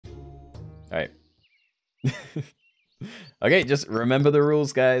Alright. Okay, just remember the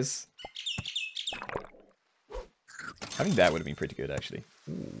rules, guys. I think that would have been pretty good, actually.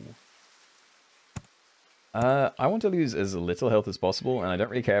 Ooh. I want to lose as little health as possible, and I don't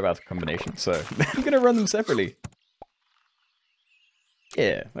really care about the combination, so I'm gonna run them separately.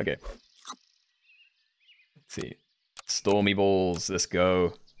 Yeah, okay. Let's see. Stormy balls, let's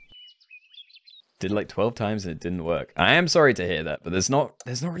go. Did it like 12 times and it didn't work. I am sorry to hear that, but there's not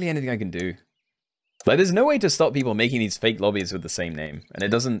really anything I can do. Like, there's no way to stop people making these fake lobbies with the same name. And it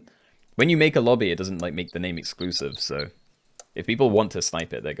doesn't... When you make a lobby, it doesn't, like, make the name exclusive, so... If people want to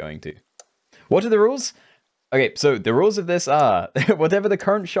snipe it, they're going to. What are the rules? Okay, so the rules of this are... whatever the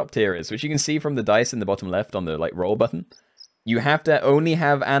current shop tier is, which you can see from the dice in the bottom left on the, like, roll button, you have to only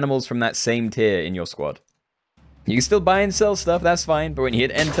have animals from that same tier in your squad. You can still buy and sell stuff, that's fine, but when you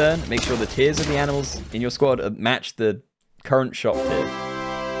hit end turn, make sure the tiers of the animals in your squad match the current shop tier.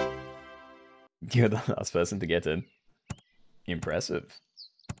 You're the last person to get in. Impressive.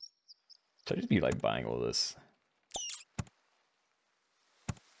 Should I just be like buying all this?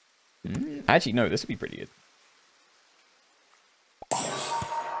 Actually, no, this would be pretty good.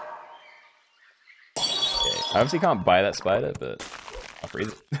 Okay, I obviously can't buy that spider, but I'll freeze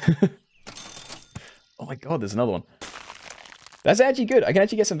it. Oh my god, there's another one. That's actually good. I can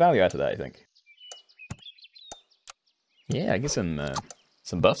actually get some value out of that, I think. Yeah, I get some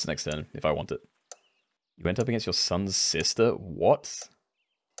buffs next turn if I want it. You went up against your son's sister? What?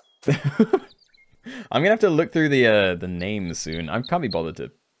 I'm gonna have to look through the names soon. I can't be bothered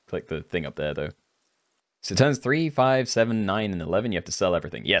to click the thing up there though. So turns 3, 5, 7, 9, and 11. You have to sell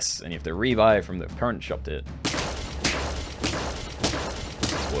everything. Yes, and you have to rebuy from the current shop tier.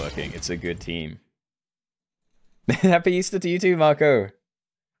 It's working. It's a good team. Happy Easter to you too, Marco.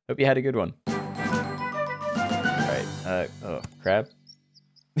 Hope you had a good one. Alright, oh, crab?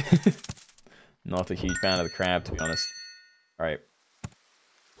 Not a huge fan of the crab, to be honest. Alright.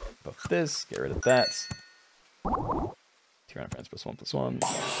 Buff this, get rid of that. 2 round friends +1/+1.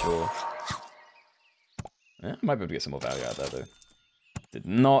 Sure. Yeah, I might be able to get some more value out of that, though. Did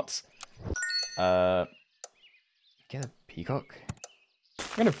not. Get a peacock?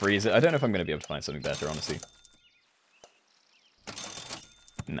 I'm gonna freeze it. I don't know if I'm gonna be able to find something better, honestly.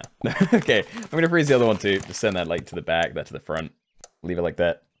 No. Okay, I'm gonna freeze the other one too. Just send that like to the back, that to the front. Leave it like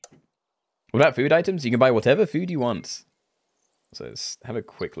that. What about food items? You can buy whatever food you want. So let's have a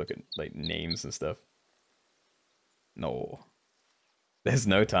quick look at like names and stuff. No. There's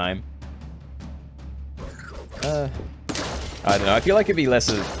no time. I don't know. I feel like it'd be less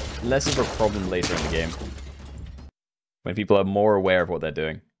of a problem later in the game. When people are more aware of what they're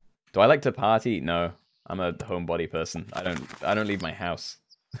doing. Do I like to party? No. I'm a homebody person. I don't leave my house.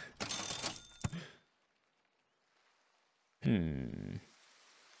 I'll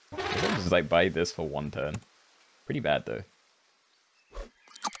just like buy this for 1 turn. Pretty bad though.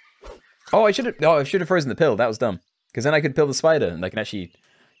 Oh, I should have frozen the pill. That was dumb. Because then I could pill the spider and I can actually...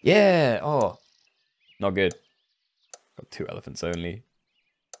 Yeah! Oh. Not good. Got 2 elephants only.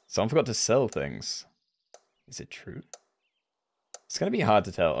 Someone forgot to sell things. Is it true? It's gonna be hard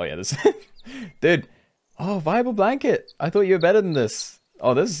to tell. Oh yeah, this... Dude! Oh, viable blanket! I thought you were better than this.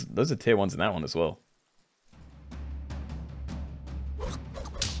 Oh, those are tier 1s in that one as well.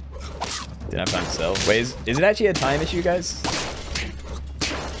 Didn't have time to sell. Wait, is it actually a time issue, guys?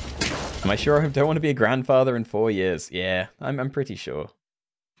 Am I sure I don't want to be a grandfather in 4 years? Yeah, I'm pretty sure.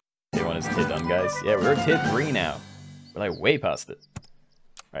 Tier 1 is tier done, guys. Yeah, we're at tier 3 now. We're like way past it.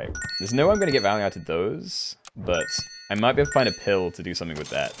 Alright, there's no way I'm going to get value out of those, but I might be able to find a pill to do something with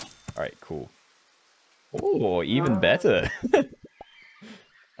that. Alright, cool. Oh, even better.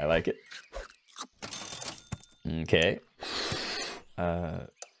 I like it. Okay.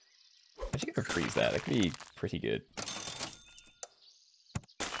 Actually, gonna freeze that. That could be pretty good.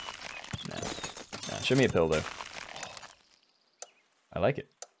 Nah, show me a pill though. I like it.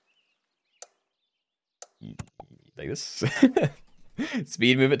 Like this.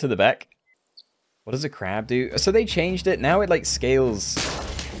 Speed move it to the back. What does a crab do? So they changed it. Now it like scales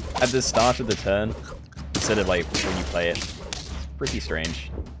at the start of the turn instead of like when you play it. Pretty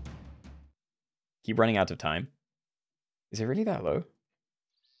strange. Keep running out of time. Is it really that low?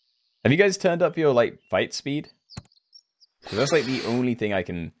 Have you guys turned up your like fight speed? Because that's like the only thing I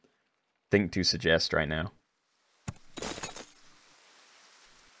can think to suggest right now.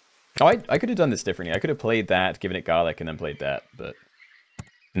 Oh, I could have done this differently. I could have played that, given it garlic, and then played that, but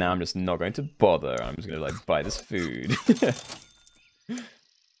now I'm just not going to bother. I'm just going to like buy this food.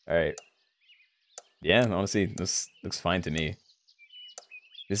 Alright. Yeah, honestly, this looks fine to me.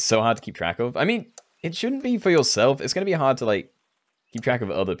 This is so hard to keep track of. I mean, it shouldn't be for yourself. It's going to be hard to like keep track of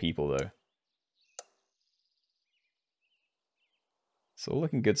other people though. It's all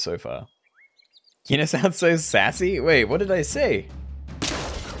looking good so far. Keenoe sounds so sassy. Wait, what did I say?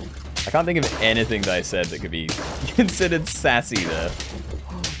 I can't think of anything that I said that could be considered sassy there.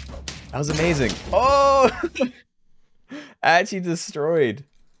 That was amazing. Oh! Actually destroyed.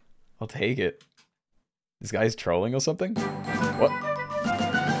 I'll take it. This guy's trolling or something? What?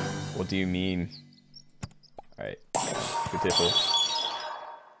 What do you mean? Alright. Beautiful.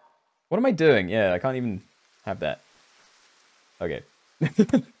 What am I doing? Yeah, I can't even have that. Okay.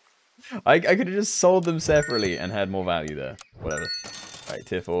 I could have just sold them separately and had more value there. Whatever. Alright,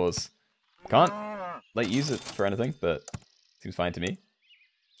 tier 4s. Can't, like, use it for anything, but seems fine to me.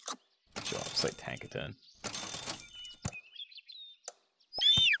 Sure, just, like, tank a turn.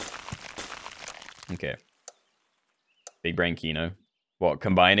 Okay. Big brain Keenoe. What,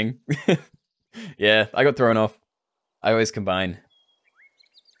 combining? Yeah, I got thrown off. I always combine.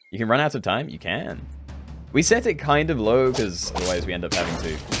 You can run out of time? You can. We set it kind of low, because otherwise we end up having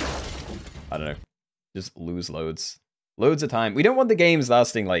to, I don't know, just lose loads. Loads of time. We don't want the games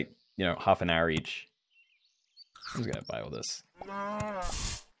lasting, like, you know, half an hour each. Who's gonna buy all this?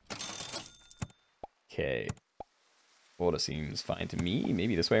 Okay. Order seems fine to me.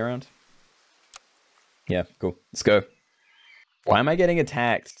 Maybe this way around? Yeah, cool. Let's go. Why am I getting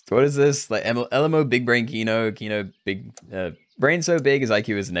attacked? What is this? Like, LMO big brain Keenoe. Keenoe big... brain so big his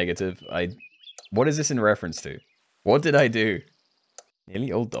IQ is negative. What is this in reference to? What did I do?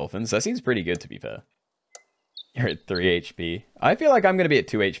 Nearly old dolphins? That seems pretty good, to be fair. You're at 3 HP. I feel like I'm going to be at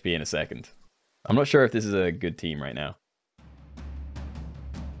 2 HP in a second. I'm not sure if this is a good team right now.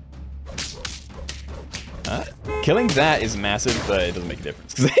 Killing that is massive, but it doesn't make a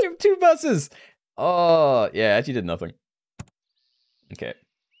difference. Because they have 2 buses! Oh, yeah, actually did nothing. Okay.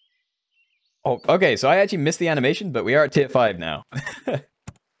 Oh, okay, so I actually missed the animation, but we are at tier 5 now.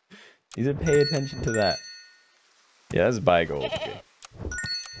 Need to pay attention to that. Yeah, that's buy gold. Okay.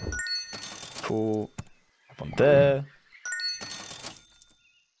 Cool. Up on there.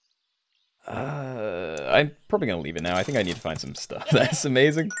 I'm probably gonna leave it now. I think I need to find some stuff. That's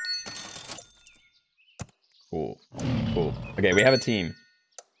amazing. Cool. Cool. Okay, we have a team.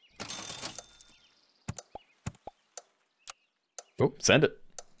 Oh, send it.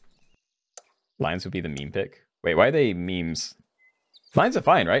 Lions would be the meme pick. Wait, why are they memes? Lions are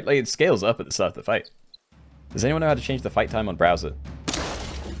fine, right? Like, it scales up at the start of the fight. Does anyone know how to change the fight time on browser?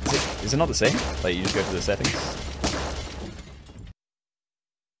 Is it not the same? Like, you just go to the settings?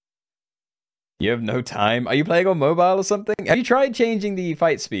 You have no time? Are you playing on mobile or something? Have you tried changing the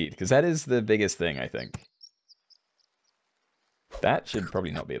fight speed? Because that is the biggest thing, I think. That should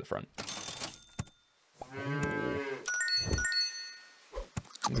probably not be at the front.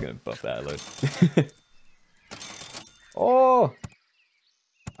 I'm just gonna buff that a load. Oh!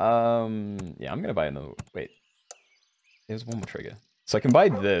 Yeah, I'm gonna buy another... Wait. There's one more trigger. So I can buy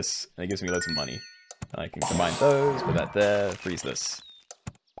this, and it gives me loads of money. And I can combine those, put that there, freeze this.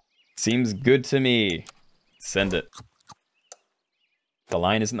 Seems good to me. Send it. The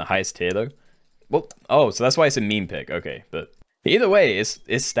line isn't the highest tier, though. Well, oh, so that's why it's a meme pick. Okay, but either way, it's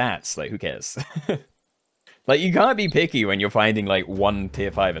stats. Like, who cares? Like, you can't be picky when you're finding, like, 1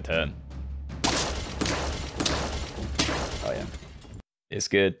 tier 5 a turn. Oh, yeah. It's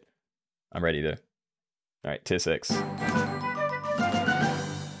good. I'm ready, though. Alright, tier 6.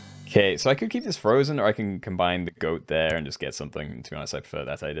 Okay, so I could keep this frozen, or I can combine the goat there and just get something. To be honest, I prefer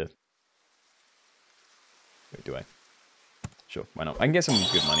that idea. Wait, do I? Sure, why not? I can get some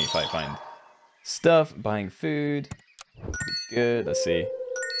good money if I find stuff. Buying food. Good, let's see.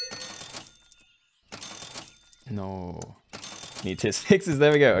 No. Need tier 6s,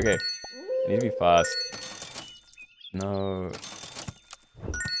 there we go, okay. I need to be fast. No.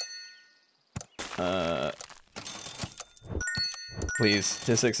 Please,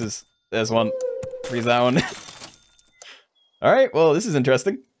 tier 6s. There's one. Freeze that one. Alright, well, this is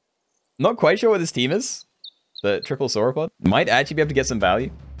interesting. Not quite sure what this team is. The triple sauropod. Might actually be able to get some value.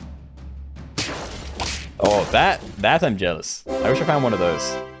 Oh, that I'm jealous. I wish I found one of those.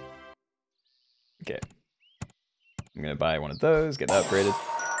 Okay. I'm gonna buy one of those, get that upgraded.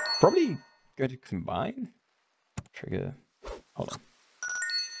 Probably go to combine. Trigger. Hold on.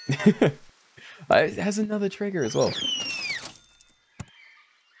 It has another trigger as well.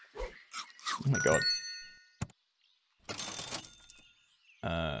 Oh my god.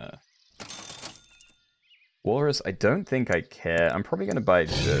 Walrus, I don't think I care. I'm probably gonna buy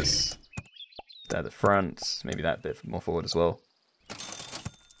this. At the front, maybe that bit more forward as well.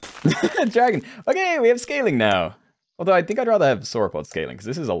 Dragon. Okay, we have scaling now. Although I think I'd rather have sauropod scaling, because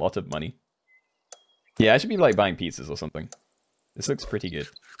this is a lot of money. Yeah, I should be like buying pizzas or something. This looks pretty good.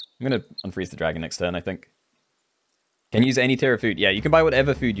 I'm gonna unfreeze the dragon next turn, I think. Can use any tier of food. Yeah, you can buy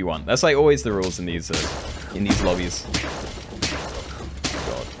whatever food you want. That's like always the rules in these lobbies.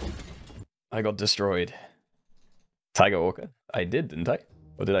 God. I got destroyed. Tiger Orca. I did, didn't I?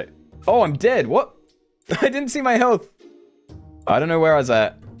 Or did I? Oh, I'm dead. What? I didn't see my health. I don't know where I was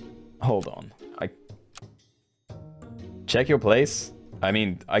at. Hold on. Check your place. I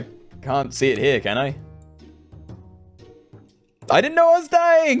mean, I can't see it here, can I? I didn't know I was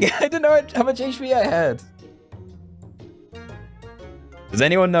dying. I didn't know how much HP I had. Does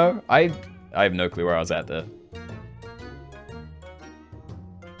anyone know? I have no clue where I was at there.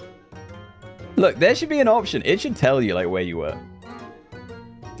 Look, there should be an option. It should tell you like where you were.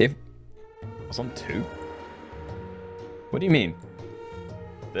 If I was on 2? What do you mean?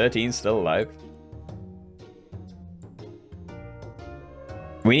 13 still alive?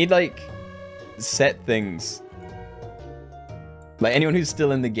 We need like set things. Like anyone who's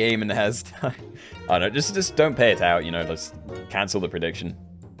still in the game and has time. I don't know, just don't pay it out, you know, let's cancel the prediction.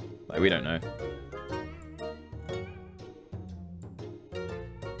 Like we don't know.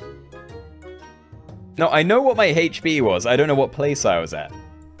 No, I know what my HP was. I don't know what place I was at.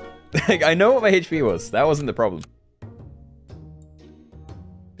 Like, I know what my HP was. That wasn't the problem.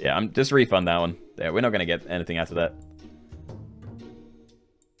 Yeah, I'm just refund that one. Yeah, we're not gonna get anything after that.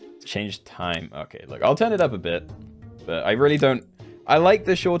 Change time. Okay, look, I'll turn it up a bit, but I really don't. I like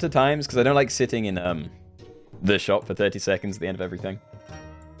the shorter times because I don't like sitting in the shop for 30 seconds at the end of everything.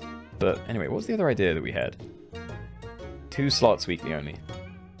 But anyway, what was the other idea that we had? 2 slots weekly only.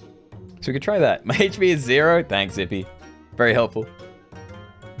 So we could try that. My HP is 0. Thanks, Zippy. Very helpful.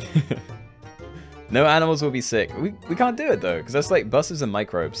 No animals will be sick. We can't do it though, because that's like buses and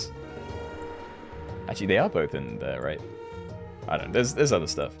microbes. Actually, they are both in there, right? I don't know. There's other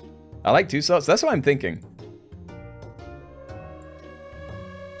stuff. I like 2 slots. That's what I'm thinking.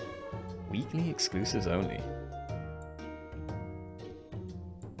 Weekly exclusives only.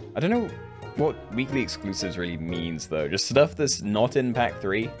 I don't know what weekly exclusives really means though. Just stuff that's not in pack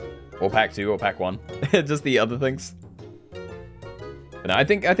 3 or pack 2 or pack 1. Just the other things. But no, I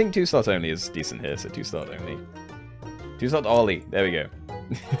think 2 slot only is decent here, so 2 slot only. 2 slot Ollie. There we go.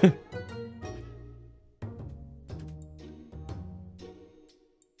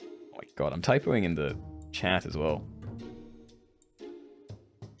 Oh my god, I'm typoing in the chat as well.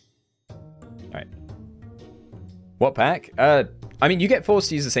 Alright. What pack? I mean, you get forced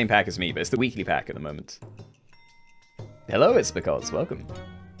to use the same pack as me, but it's the weekly pack at the moment. Hello, it's because. Welcome.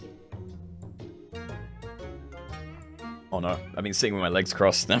 Oh no, I've been sitting with my legs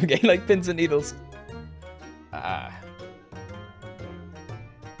crossed. Now I'm getting like pins and needles. Ah.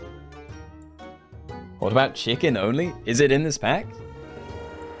 What about chicken only? Is it in this pack?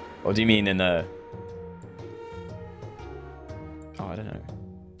 Or do you mean in the... Oh, I don't know.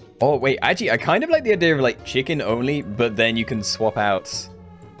 Oh, wait, actually, I kind of like the idea of like chicken only, but then you can swap out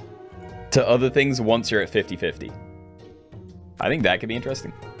to other things once you're at 50-50. I think that could be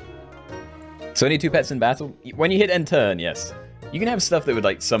interesting. So only 2 pets in battle? When you hit end turn, yes. You can have stuff that would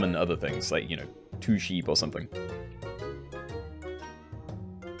like summon other things, like, you know, 2 sheep or something.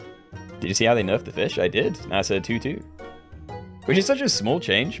 Did you see how they nerfed the fish? I did. Now it's a 2-2. Which is such a small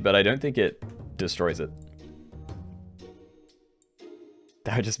change, but I don't think it destroys it.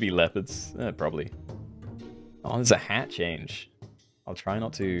 That would just be leopards. Probably. Oh, there's a hat change. I'll try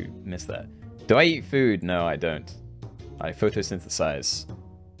not to miss that. Do I eat food? No, I don't. I photosynthesize.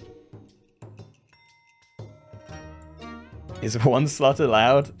 Is 1 slot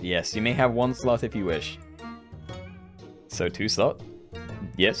allowed? Yes, you may have 1 slot if you wish. So 2 slot?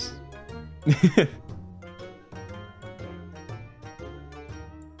 Yes.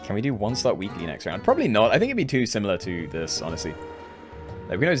 Can we do 1 slot weekly next round? Probably not. I think it'd be too similar to this, honestly.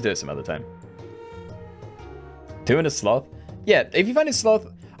 Like, we can always do it some other time. 2 and a sloth? Yeah, if you find a sloth,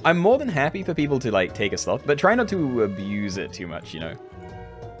 I'm more than happy for people to, like, take a sloth, but try not to abuse it too much, you know?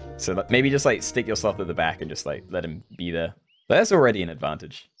 So maybe just, like, stick your sloth at the back and just, like, let him be there. But that's already an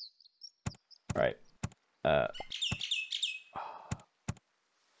advantage. Alright. I'm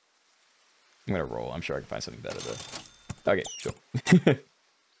gonna roll. I'm sure I can find something better, though. Okay, sure.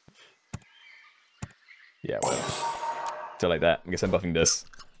 Yeah, whatever. So like that. I guess I'm buffing this.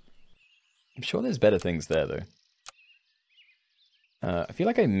 I'm sure there's better things there, though. I feel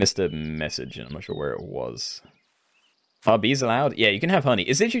like I missed a message, and I'm not sure where it was. Are bees allowed? Yeah, you can have honey.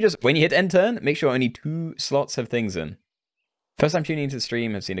 It's literally just, when you hit end turn, make sure only 2 slots have things in. First time tuning into the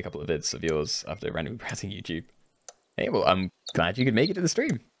stream, I've seen a couple of vids of yours after randomly browsing YouTube. Hey, well, I'm glad you could make it to the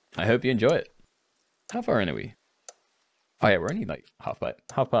stream. I hope you enjoy it. How far in are we? Oh yeah, we're only like half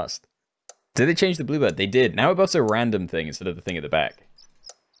past. Did they change the bluebird? They did. Now it buffs a random thing instead of the thing at the back.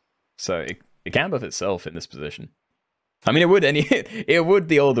 So it can buff itself in this position. I mean, it would it would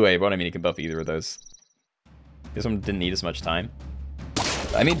the old way, but I mean, you can buff either of those. This one didn't need as much time.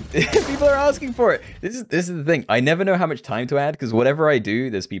 I mean, people are asking for it. This is the thing. I never know how much time to add because whatever I do,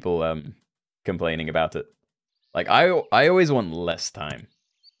 there's people complaining about it. Like I always want less time,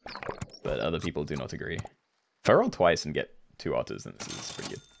 but other people do not agree. If I roll twice and get 2 otters, then this is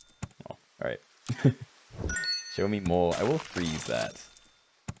pretty good. Oh, all right. Show me more. I will freeze that.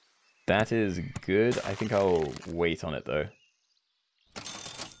 That is good. I think I'll wait on it though.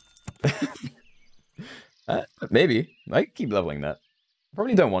 Maybe. I can keep leveling that.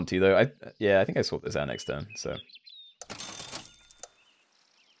 Probably don't want to though. Yeah, I think I swap this out next turn. So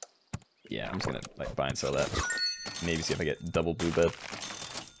yeah, I'm just gonna like buy and sell that. Maybe see if I get double bluebird.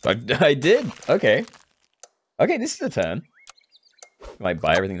 I did. Okay. Okay, this is a turn. Like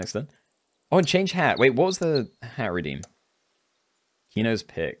buy everything next turn. Oh, and change hat. Wait, what was the hat redeem? Keenoe's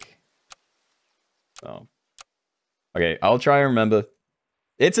pick. Oh. Okay, I'll try and remember.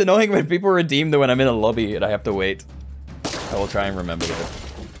 It's annoying when people redeem them when I'm in a lobby and I have to wait. I will try and remember though.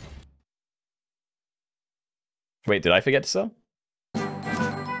 Wait, did I forget to sell?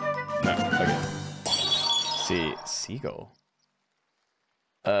 No, okay. See, seagull.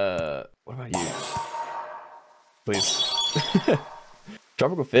 What about you? Please.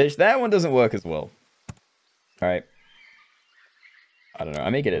 Tropical fish. That one doesn't work as well. Alright. I don't know. I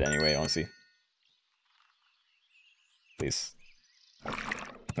may get it anyway, honestly. Please.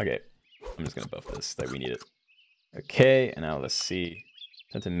 Okay. I'm just gonna buff this. Like, we need it. Okay, and now let's see.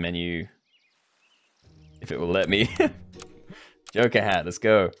 Turn to menu. If it will let me. Joker hat, let's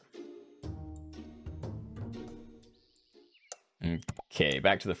go. Okay,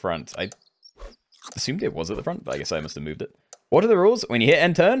 back to the front. I assumed it was at the front, but I guess I must have moved it. What are the rules? When you hit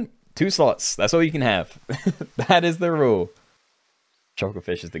end turn, 2 slots. That's all you can have. That is the rule. Tropical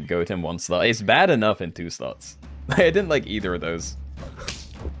fish is the goat in 1 slot. It's bad enough in 2 slots. I didn't like either of those.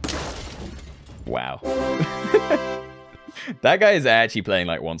 Wow. That guy is actually playing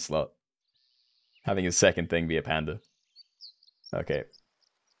like 1 slot. Having his second thing be a panda. Okay.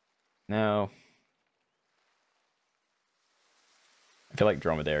 Now, I feel like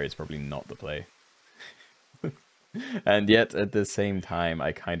dromedary is probably not the play. And yet, at the same time,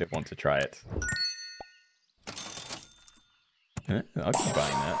 I kind of want to try it. I'll keep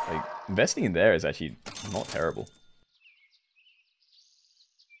buying that. Like, investing in there is actually not terrible.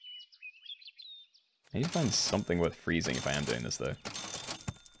 I need to find something worth freezing if I am doing this, though.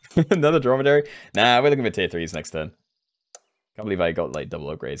 Another dromedary? Nah, we're looking for tier 3s next turn. Can't believe I got, like,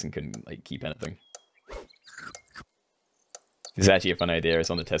 double upgrades and couldn't, like, keep anything. This is actually a fun idea. It's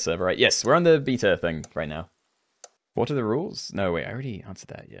on the test server, right? Yes, we're on the beta thing right now. What are the rules? No, wait, I already answered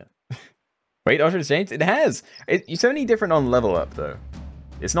that, yeah. Wait, Otter has changed? It has! It's only different on level up, though.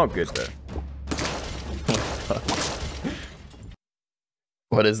 It's not good, though.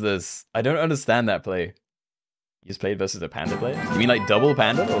 What is this? I don't understand that play. You just played versus a panda player? You mean like double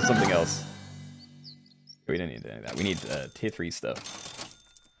panda or something else? We don't need any of that. We need tier 3 stuff.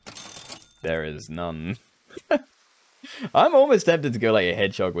 There is none. I'm almost tempted to go like a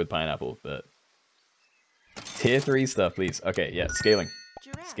hedgehog with pineapple, but... Tier 3 stuff, please. Okay, yeah, scaling.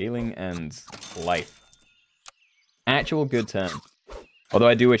 Scaling and life. Actual good turn. Although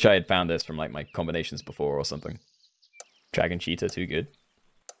I do wish I had found this from like my combinations before or something. Dragon cheetah, too good.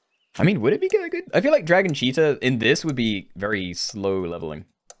 I mean, would it be good? I feel like dragon cheetah in this would be very slow leveling.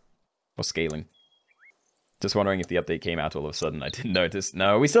 Or scaling. Just wondering if the update came out all of a sudden. I didn't notice.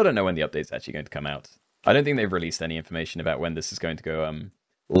 No, we still don't know when the update's actually going to come out. I don't think they've released any information about when this is going to go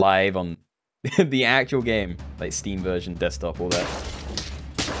live on the actual game. Like Steam version, desktop, all that.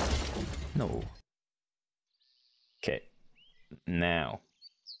 No. Okay. Now.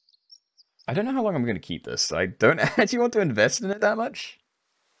 I don't know how long I'm going to keep this. I don't actually want to invest in it that much.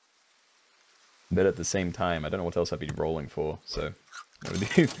 But at the same time, I don't know what else I'd be rolling for. So, I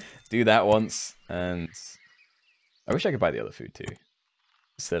would do that once. And I wish I could buy the other food too.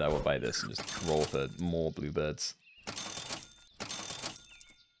 Instead, I will buy this and just roll for more bluebirds.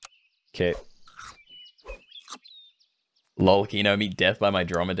 Okay. Lol, Keenoe, meet death by my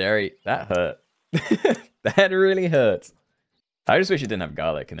dromedary. That hurt. That really hurt. I just wish it didn't have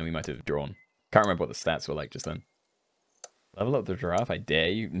garlic, and then we might have drawn. Can't remember what the stats were like just then. Level up the giraffe, I dare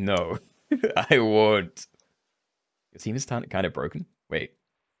you? No. I won't. Your team is kind of broken? Wait.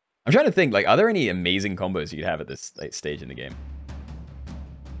 I'm trying to think, like, are there any amazing combos you could have at this stage in the game?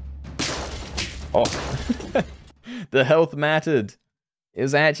 Oh. The health mattered. It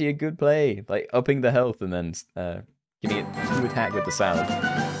was actually a good play. Like, upping the health and then giving it 2 attack with the salad.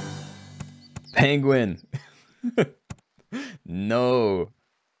 Penguin. No.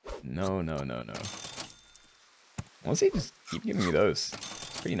 No, no, no, no. Honestly, just keep giving me those.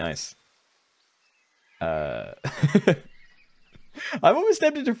 It's pretty nice. I'm almost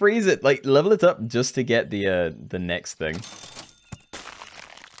tempted to freeze it, like level it up just to get the next thing.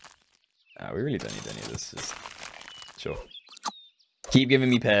 We really don't need any of this. Just... Sure. Keep giving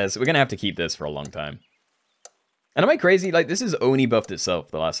me pears. We're gonna have to keep this for a long time. And am I crazy? Like, this has only buffed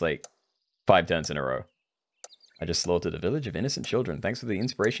itself the last, like, 5 turns in a row. I just slaughtered a village of innocent children. Thanks for the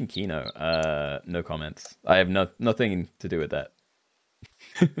inspiration, Keenoe. No comments. I have nothing to do with that.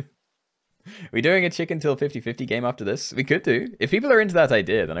 We doing a chicken till 50-50 game after this? We could do. If people are into that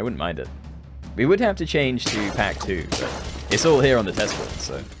idea, then I wouldn't mind it. We would have to change to pack 2, but it's all here on the test board,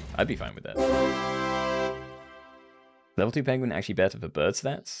 so I'd be fine with that. Level 2 penguin actually better for bird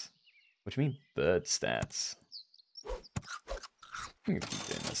stats? What do you mean, bird stats? I'm gonna keep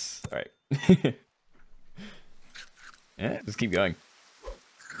doing this. Alright. Yeah, just keep going.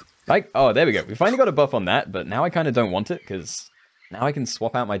 Like, oh, there we go. We finally got a buff on that, but now I kind of don't want it, because now I can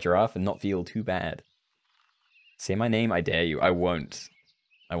swap out my giraffe and not feel too bad. Say my name, I dare you. I won't.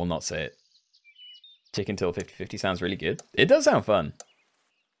 I will not say it. Chicken till 50-50 sounds really good. It does sound fun.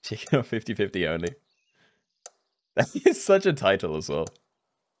 Chicken till 50-50 only. That is such a title as well.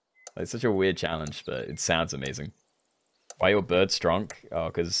 Like, such a weird challenge, but it sounds amazing. Why your bird strong? Oh,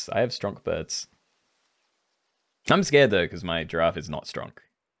 because I have strong birds. I'm scared though, because my giraffe is not strong.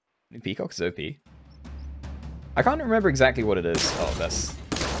 Peacock is OP. I can't remember exactly what it is. Oh,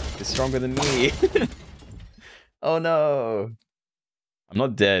 it's stronger than me. Oh no. I'm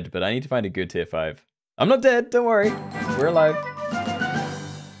not dead, but I need to find a good tier 5. I'm not dead, don't worry. We're alive.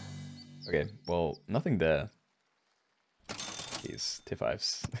 Okay, well, nothing there. These tier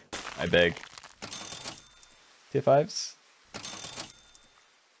 5s. I beg. Tier 5s?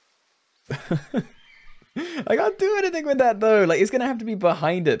 I can't do anything with that though. Like, it's gonna have to be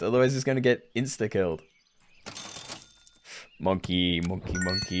behind it, otherwise it's gonna get insta-killed. Monkey, monkey,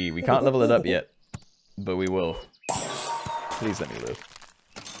 monkey. We can't level it up yet, but we will. Please let me live.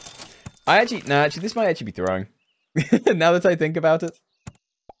 Actually, this might actually be throwing. Now that I think about it.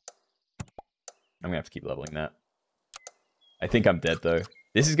 I'm gonna have to keep leveling that. I think I'm dead though.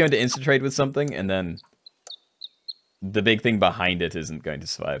 This is going to insta-trade with something, and then the big thing behind it isn't going to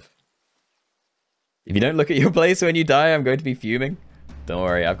survive. If you don't look at your place when you die, I'm going to be fuming. Don't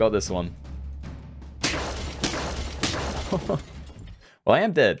worry, I've got this one. Well, I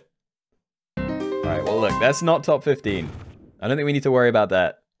am dead. Alright, well look, that's not top 15. I don't think we need to worry about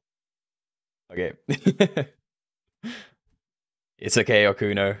that. Okay. It's okay,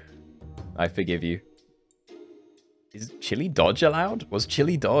 Okuno. I forgive you. Is chili dodge allowed? Was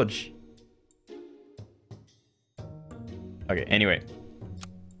chili dodge? Okay, anyway.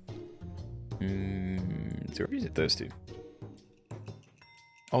 So where is it, those two?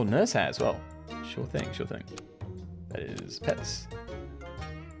 Oh, nurse hat as well. Sure thing, sure thing. That is pets.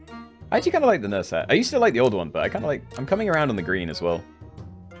 I actually kind of like the nurse hat. I used to like the old one, but I kind of like... I'm coming around on the green as well.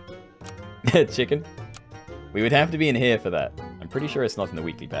 Chicken. We would have to be in here for that. I'm pretty sure it's not in the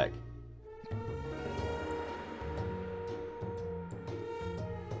weekly pack.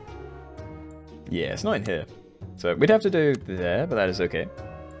 Yeah, it's not in here. So we'd have to do there, but that is okay.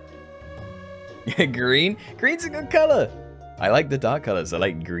 Green? Green's a good color! I like the dark colors. I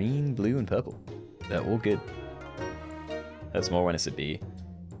like green, blue, and purple. They're all good. That's more when it's a bee.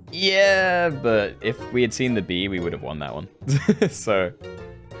 Yeah, but if we had seen the bee, we would have won that one. So,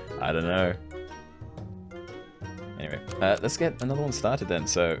 I don't know. Anyway, let's get another one started then.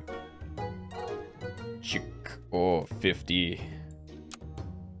 So, chick or 50.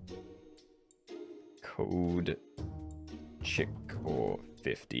 Code chick or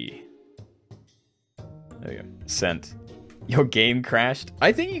 50. There we go. Sent. Your game crashed?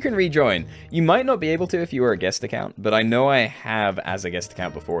 I think you can rejoin. You might not be able to if you were a guest account, but I know I have as a guest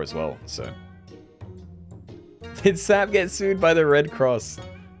account before as well, so. Did Sap get sued by the Red Cross?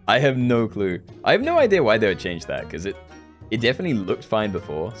 I have no clue. I have no idea why they would change that, because it definitely looked fine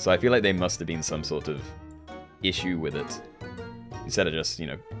before, so I feel like they must have been some sort of issue with it. Instead of just, you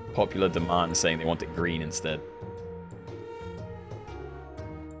know, popular demand saying they want it green instead.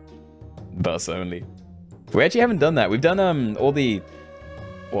 Bus only. We actually haven't done that. We've done all the,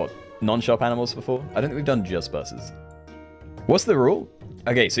 what, non-shop animals before? I don't think we've done just buses. What's the rule?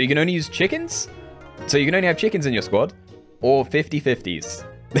 Okay, so you can only use chickens? So you can only have chickens in your squad? Or 50-50s.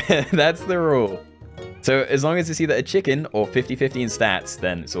 That's the rule. So as long as it's either a chicken or 50-50 in stats,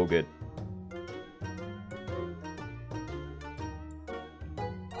 then it's all good.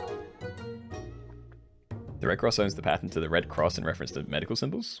 The Red Cross owns the patent to the Red Cross in reference to medical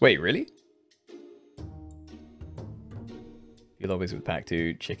symbols? Wait, really? You'll always with pack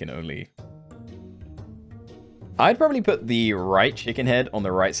 2, chicken only. I'd probably put the right chicken head on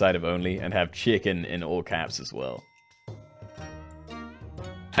the right side of only and have chicken in all caps as well.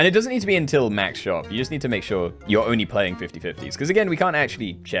 And it doesn't need to be until max shop. You just need to make sure you're only playing 50/50s. Because again, we can't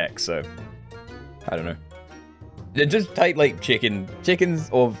actually check, so I don't know. Just type like chickens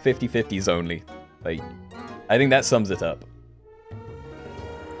or 50/50s only. Like, I think that sums it up.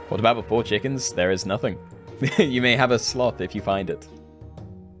 What about before chickens? There is nothing. You may have a sloth if you find it.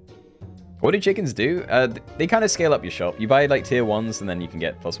 What do chickens do? They kind of scale up your shop. You buy like tier 1s and then you can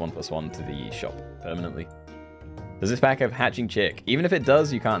get +1/+1 to the shop permanently. Does this pack have hatching chick? Even if it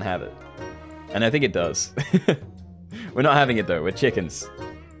does, you can't have it. And I think it does. We're not having it though, we're chickens.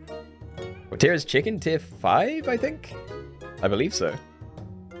 What tier is chicken? Tier 5, I think? I believe so.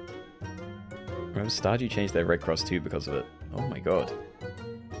 Remember Stardew changed their red cross too because of it. Oh my god.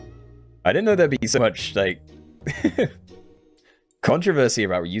 I didn't know there'd be so much, like, controversy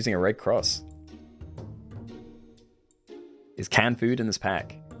about using a red cross. Is canned food in this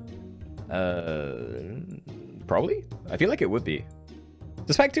pack? Probably? I feel like it would be.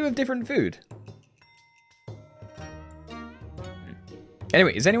 Does pack 2 have different food?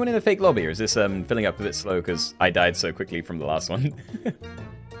 Anyway, is anyone in a fake lobby, or is this filling up a bit slow because I died so quickly from the last one?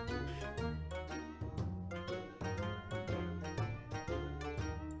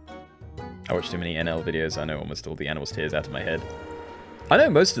 I watch too many NL videos, I know almost all the animals tiers out of my head. I know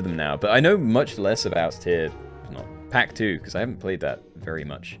most of them now, but I know much less about tier... not pack 2, because I haven't played that very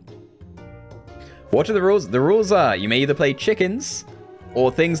much. What are the rules? The rules are, you may either play chickens, or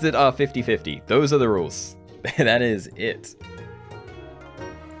things that are 50/50. Those are the rules. That is it.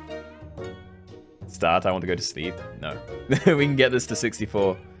 Start, I want to go to sleep. No. We can get this to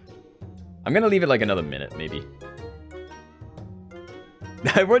 64. I'm going to leave it like another minute, maybe.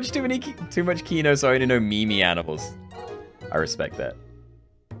 I watched too much Keenoe, so I only know meme animals. I respect that.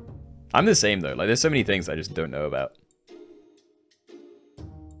 I'm the same, though. Like, there's so many things I just don't know about.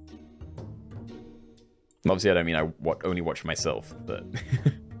 Obviously, I don't mean I only watch myself, but...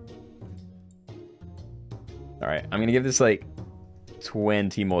 Alright, I'm going to give this, like,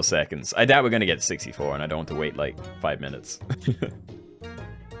 20 more seconds. I doubt we're going to get to 64, and I don't want to wait, like, 5 minutes.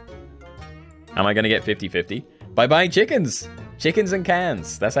 Am I going to get 50/50? By buying chickens! Chickens and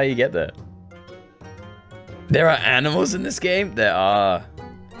cans. That's how you get there. There are animals in this game? There are.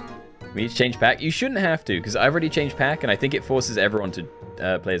 We need to change pack? You shouldn't have to, because I've already changed pack, and I think it forces everyone to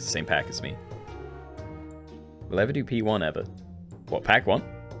play as the same pack as me. Will I ever do P1 ever? What, pack 1?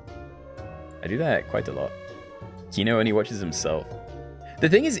 I do that quite a lot. Keenoe only watches himself. The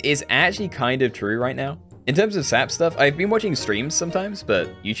thing is, it's actually kind of true right now. In terms of SAP stuff, I've been watching streams sometimes, but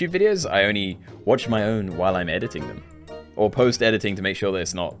YouTube videos, I only watch my own while I'm editing them. Or post-editing to make sure that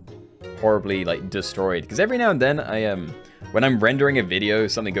it's not horribly, like, destroyed. Because every now and then, when I'm rendering a video,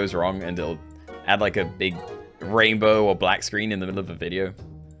 something goes wrong, and it'll add, like, a big rainbow or black screen in the middle of a video.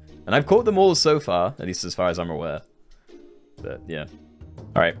 And I've caught them all so far, at least as far as I'm aware. But, yeah.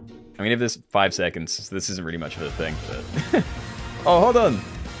 Alright, I'm gonna give this 5 seconds. So this isn't really much of a thing, but... Oh, hold on!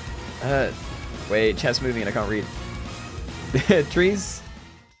 Wait, chat's moving and I can't read. Trees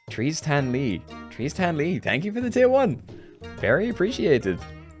Tan Lee. Trees Tan Lee, thank you for the tier 1. Very appreciated.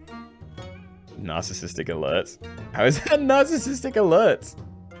 Narcissistic alert. How is that narcissistic alert?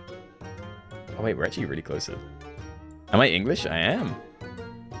 Oh wait, we're actually really close to... Am I English? I am.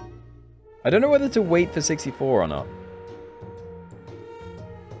 I don't know whether to wait for 64 or not.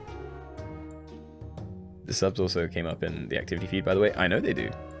 The subs also came up in the activity feed, by the way. I know they do.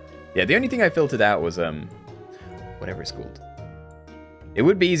 Yeah, the only thing I filtered out was, whatever it's called. It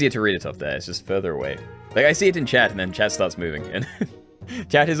would be easier to read it off there, it's just further away. Like, I see it in chat, and then chat starts moving, and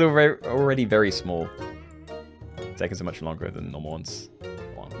chat is already very small. Seconds are much longer than normal ones.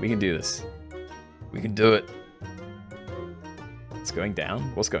 Come on, we can do this. We can do it. It's going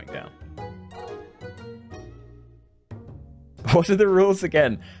down? What's going down? What are the rules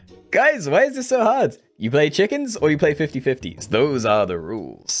again? Guys, why is this so hard? You play chickens or you play 50/50s? Those are the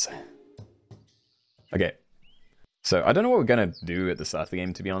rules. Okay. So, I don't know what we're gonna do at the start of the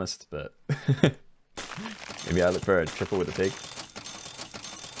game, to be honest, but... Maybe I look for a triple with a pig.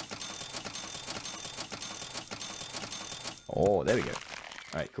 Oh, there we go.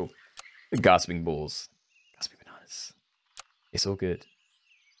 Alright, cool. The gasping balls. Gasping bananas. It's all good.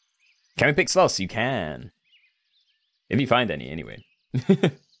 Can we pick sloths? You can. If you find any, anyway.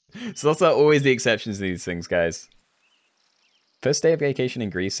 Sloths are always the exceptions to these things, guys. First day of vacation in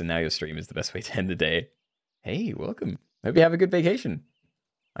Greece, and now your stream is the best way to end the day. Hey, welcome. Hope you have a good vacation.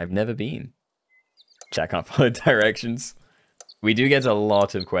 I've never been. Chat can't follow directions. We do get a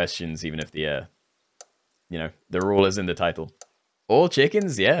lot of questions, even if the, you know, the rule is in the title. All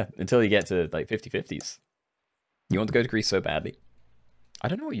chickens? Yeah, until you get to, like, 50/50s. You want to go to Greece so badly? I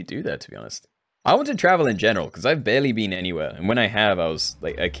don't know what you do there, to be honest. I want to travel in general, because I've barely been anywhere. And when I have, I was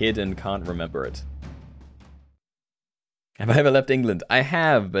like a kid and can't remember it. Have I ever left England? I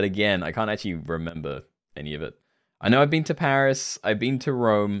have, but again, I can't actually remember any of it. I know I've been to Paris. I've been to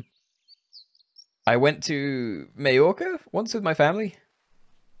Rome. I went to Majorca once with my family.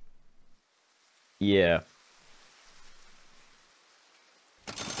 Yeah.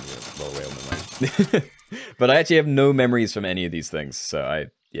 Roll away on my mind. But I actually have no memories from any of these things, so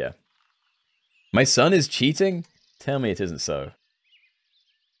yeah. My son is cheating? Tell me it isn't so.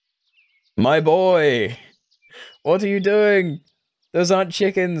 My boy! What are you doing? Those aren't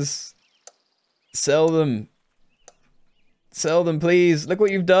chickens. Sell them. Sell them, please. Look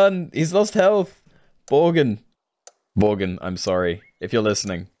what you've done. He's lost health. Borgen. Borgen, I'm sorry. If you're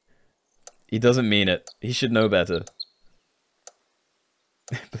listening. He doesn't mean it. He should know better.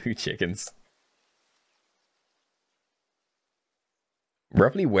 Blue chickens.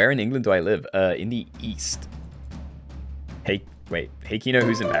 Roughly where in England do I live? In the east. Hey, wait. Hey, Keenoe,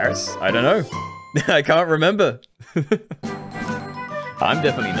 who's in Paris? I don't know. I can't remember. I'm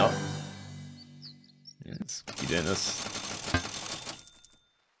definitely not. Let's keep doing this.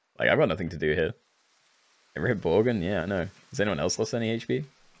 Like, I've got nothing to do here. Ever hit Borgen? Yeah, I know. Has anyone else lost any HP?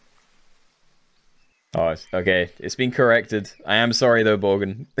 Oh, okay. It's been corrected. I am sorry, though,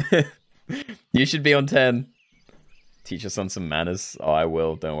 Borgen. You should be on 10. Teach your son some manners. Oh, I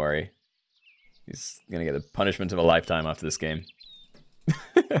will. Don't worry. He's gonna get the punishment of a lifetime after this game.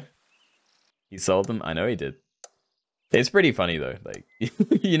 He sold them? I know he did. It's pretty funny, though. Like,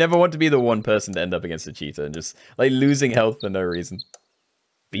 you never want to be the one person to end up against a cheater and just, like, losing health for no reason.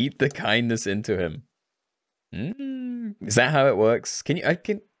 Beat the kindness into him. Is that how it works? Can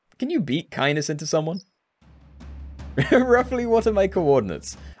you beat kindness into someone? Roughly, what are my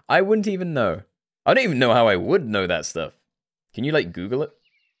coordinates? I wouldn't even know. I don't even know how I would know that stuff. Can you, like, Google it?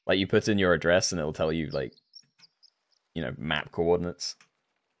 Like, you put in your address and it'll tell you, like, you know, map coordinates.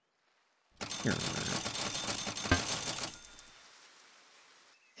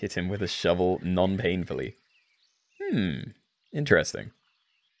 Hit him with a shovel non-painfully. Interesting.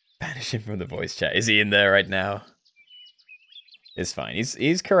 Banish him from the voice chat. Is he in there right now? It's fine.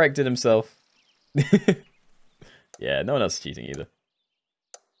 He's corrected himself. Yeah, no one else is cheating either.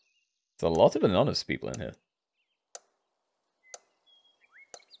 There's a lot of anonymous people in here.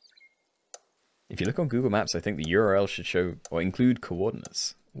 If you look on Google Maps, I think the URL should show or include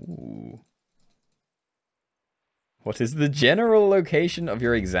coordinates. Ooh. What is the general location of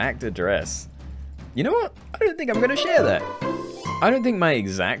your exact address? You know what? I don't think I'm going to share that. I don't think my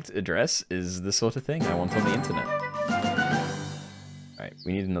exact address is the sort of thing I want on the internet. Alright,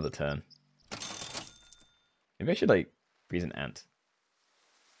 we need another turn. Maybe I should, like, freeze an ant.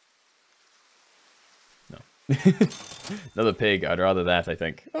 No. Another pig. I'd rather that, I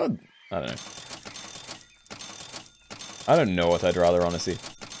think. Oh, I don't know. I don't know what I'd rather, honestly.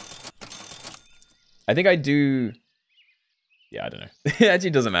 I think I do... Yeah, I don't know. It actually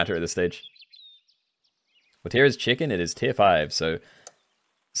doesn't matter at this stage. What tier is chicken? It is tier 5, so...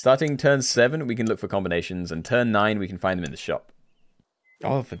 Starting turn 7, we can look for combinations, and turn 9, we can find them in the shop.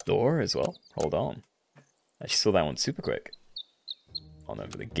 Oh, Fedora as well? Hold on. I actually saw that one super quick. Oh no,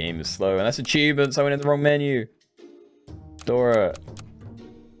 but the game is slow, and that's achievements! I went in the wrong menu! Fedora.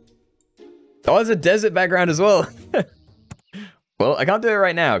 Oh, there's a desert background as well! Well, I can't do it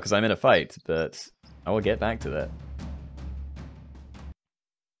right now, because I'm in a fight, but I will get back to that.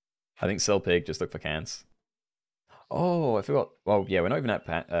 I think sell pig, just look for cans. Oh, I forgot. Well, yeah, we're not even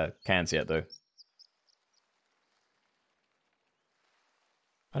at cans yet, though.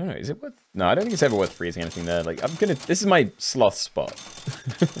 I don't know, is it worth... No, I don't think it's ever worth freezing anything there. Like, I'm gonna... This is my sloth spot.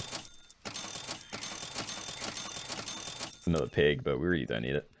 It's another pig, but we really don't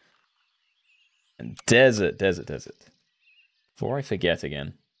need it. And desert. Before I forget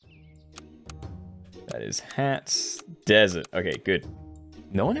again. That is hats. Desert. Okay, good.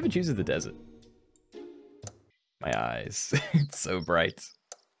 No one ever chooses the desert. My eyes. It's so bright.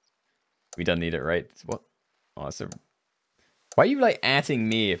 We don't need it, right? What? Oh, that's a... Why are you, like, atting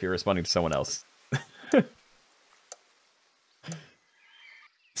me if you're responding to someone else?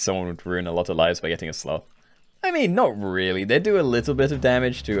 Someone would ruin a lot of lives by getting a sloth. I mean, not really. They do a little bit of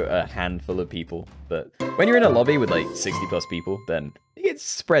damage to a handful of people. But when you're in a lobby with, like, 60 plus people, then it gets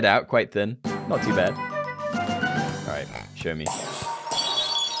spread out quite thin. Not too bad. Alright, show me.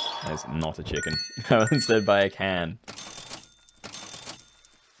 That's not a chicken. I'll instead buy a can.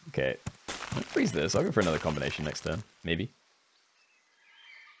 Okay. I'll freeze this. I'll go for another combination next turn. Maybe.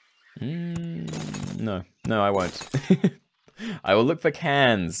 No. No, I won't. I will look for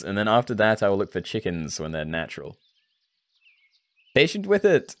cans, and then after that I will look for chickens when they're natural. Patient with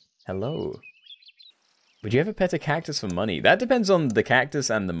it. Hello. Would you ever pet a cactus for money? That depends on the cactus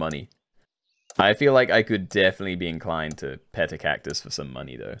and the money. I feel like I could definitely be inclined to pet a cactus for some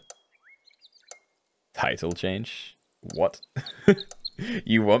money, though. Title change? What?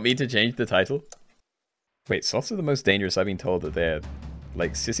 You want me to change the title? Wait, sloths are the most dangerous. I've been told that they're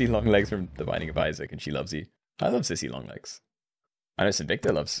like Sissy Longlegs from The Binding of Isaac, and she loves you. I love Sissy Longlegs. I know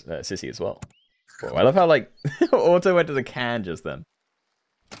Sinvicta loves Sissy as well. Whoa, I love how, like, Auto went to the can just then.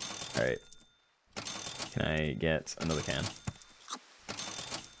 Alright. Can I get another can?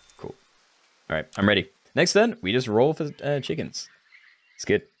 Cool. Alright, I'm ready. Next turn, we just roll for chickens. It's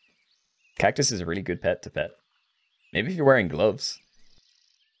good. Cactus is a really good pet to pet. Maybe if you're wearing gloves.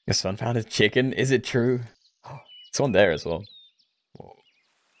 Your son found a chicken? Is it true? Oh, it's one there as well. Whoa.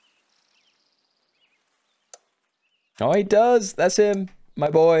 Oh, he does! That's him! My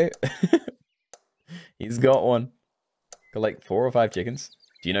boy! He's got one. Got like 4 or 5 chickens.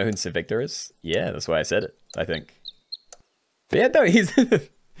 Do you know who Sinvicta is? Yeah, that's why I said it, I think. But yeah, no, he's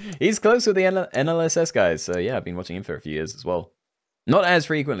he's close with the NLSS guys, so yeah, I've been watching him for a few years as well. Not as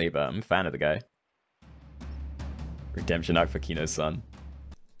frequently, but I'm a fan of the guy. Redemption arc for Keenoe's son.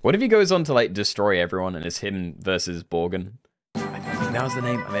 What if he goes on to like destroy everyone and it's him versus Borgen? I think that was the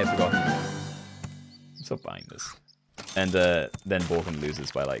name. I may have forgotten. I'm still buying this. And then Borgen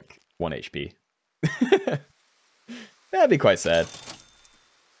loses by like 1 HP. That'd be quite sad.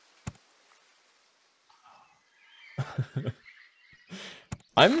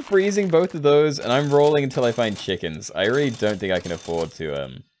 I'm freezing both of those and I'm rolling until I find chickens. I really don't think I can afford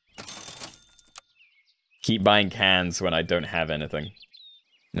to keep buying cans when I don't have anything.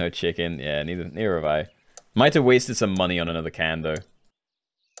 No chicken. Yeah, neither have I. Might have wasted some money on another can though.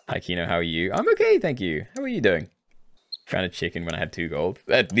 Hi Keenoe, how are you? I'm okay, thank you. How are you doing? Found a chicken when I had 2 gold.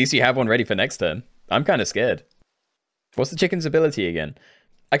 At least you have one ready for next turn. I'm kind of scared. What's the chicken's ability again?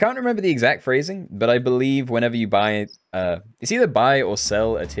 I can't remember the exact phrasing, but I believe whenever you buy, it's either buy or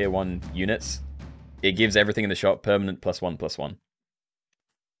sell a tier 1 units, it gives everything in the shop permanent +1/+1.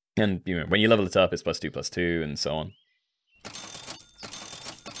 And you know, when you level it up, it's +2/+2 and so on.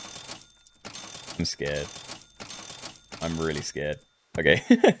 I'm scared. I'm really scared. Okay.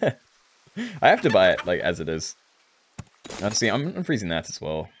 I have to buy it, like, as it is. Honestly, I'm freezing that as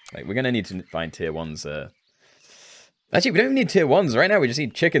well. Like, we're gonna need to find tier 1s, Actually, we don't even need tier 1s right now, we just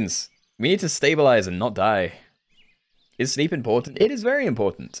need chickens. We need to stabilize and not die. Is sleep important? It is very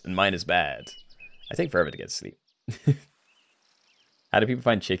important, and mine is bad. I take forever to get sleep. How do people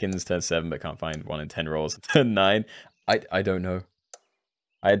find chickens turn 7 but can't find 1 in 10 rolls turn 9? I don't know.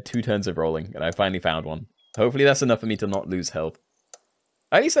 I had 2 turns of rolling, and I finally found one. Hopefully that's enough for me to not lose health.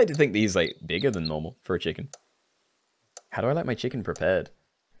 I at least like to think that he's, like, bigger than normal for a chicken. How do I like my chicken prepared?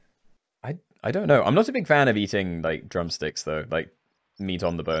 I don't know. I'm not a big fan of eating, like, drumsticks, though. Like, meat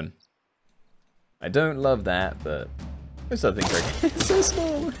on the bone. I don't love that, but most other things are it's so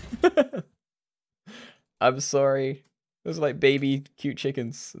small. I'm sorry. Those are like baby cute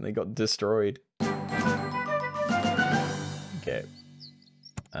chickens, and they got destroyed. Okay.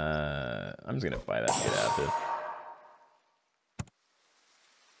 I'm just gonna buy that to get out of here.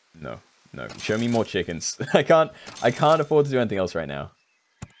 No. Show me more chickens. I can't afford to do anything else right now.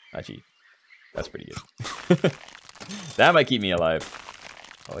 Actually, that's pretty good. That might keep me alive.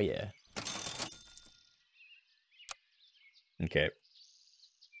 Oh yeah. Okay.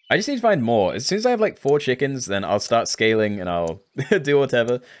 I just need to find more. As soon as I have like 4 chickens, then I'll start scaling and I'll do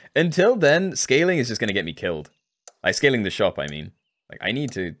whatever. Until then, scaling is just going to get me killed. Like scaling the shop, I mean. Like I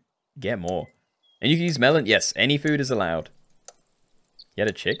need to get more. And you can use melon. Yes, any food is allowed. You had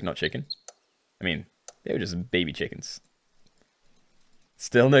a chick, not chicken. I mean, they were just baby chickens.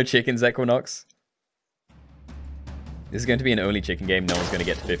 Still no chickens, Equinox. This is going to be an only chicken game. No one's going to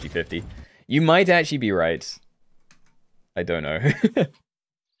get to 50-50. You might actually be right. I don't know.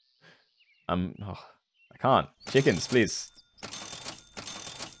 I can't. Chickens, please.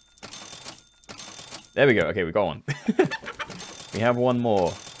 There we go. Okay, we got one. We have one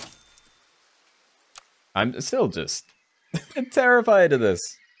more. I'm still just terrified of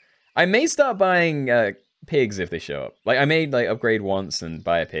this. I may start buying pigs if they show up. Like, I may like upgrade once and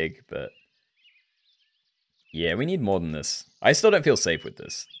buy a pig, but yeah, we need more than this. I still don't feel safe with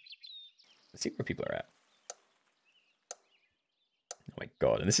this. Let's see where people are at. Oh my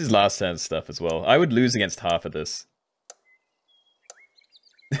god, and this is last turn stuff as well. I would lose against half of this.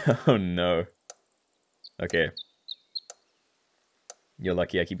 Oh no. Okay. You're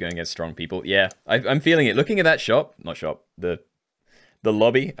lucky I keep going against strong people. Yeah, I'm feeling it. Looking at that shop, not shop, the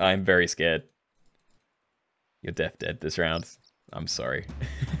lobby, I'm very scared. You're dead this round. I'm sorry.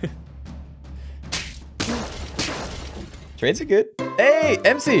 Trades are good. Hey,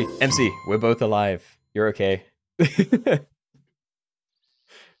 MC! MC, we're both alive. You're okay. It's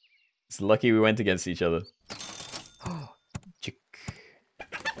lucky we went against each other. Chick.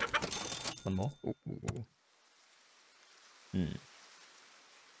 One more. Ooh, ooh, ooh.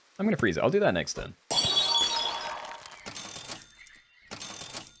 I'm gonna freeze it. I'll do that next turn.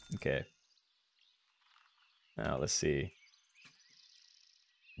 Okay. Now let's see.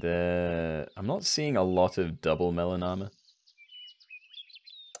 I'm not seeing a lot of double melon armor.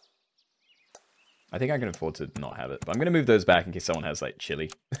 I think I can afford to not have it, but I'm gonna move those back in case someone has like chili.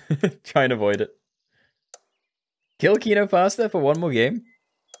 Try and avoid it. Kill Keenoe faster for one more game?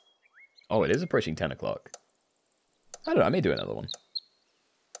 Oh, it is approaching 10 o'clock. I don't know, I may do another one.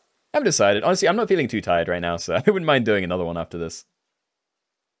 I haven't decided. Honestly, I'm not feeling too tired right now, so I wouldn't mind doing another one after this.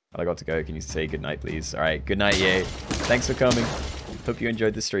 Well, I got to go. Can you say goodnight, please? Alright, good night, EA. Thanks for coming. Hope you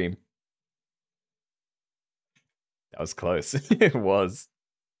enjoyed the stream. That was close. It was.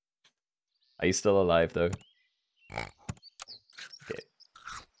 Are you still alive, though? Okay.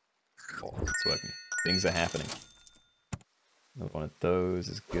 Oh, it's working. Things are happening. Another one of those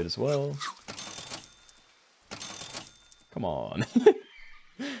is good as well. Come on.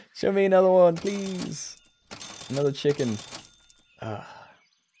 Show me another one, please. Another chicken.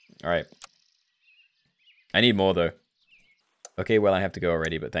 Alright. I need more, though. Okay, well, I have to go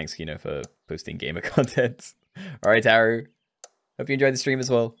already, but thanks, Keenoe, for posting gamer content. Alright, Haru. Hope you enjoyed the stream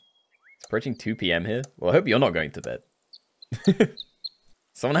as well. It's approaching 2 p.m. here. Well, I hope you're not going to bed.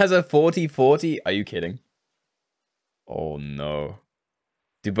 Someone has a 40-40? Are you kidding? Oh, no.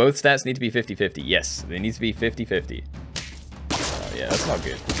 Do both stats need to be 50-50? Yes, they need to be 50-50. Oh, yeah, that's not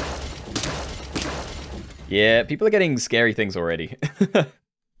good. Yeah, people are getting scary things already.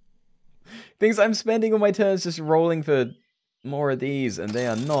 Things I'm spending on my turns just rolling for more of these, and they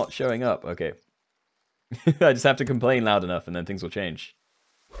are not showing up. Okay. I just have to complain loud enough, and then things will change.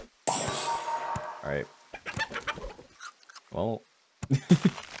 Alright. Well.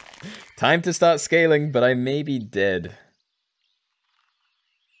 Time to start scaling, but I may be dead.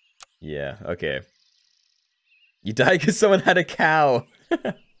 Yeah, okay. You died because someone had a cow.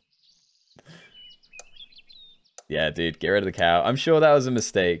 Yeah, dude, get rid of the cow. I'm sure that was a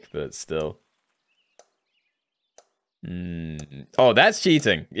mistake, but still. Oh, that's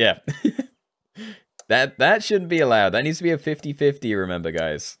cheating. Yeah. That shouldn't be allowed. That needs to be a 50-50, remember,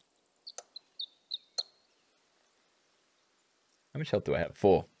 guys. How much health do I have?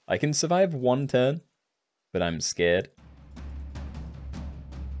 4. I can survive one turn, but I'm scared.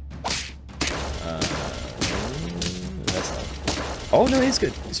 That's not... Oh, no, it's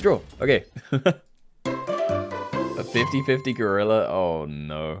good. It's a draw. Okay. A 50-50 gorilla? Oh,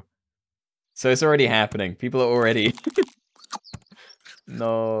 no. So it's already happening. People are already...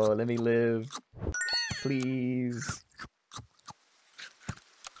 No, let me live. Please.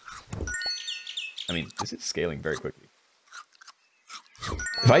 I mean, this is scaling very quickly.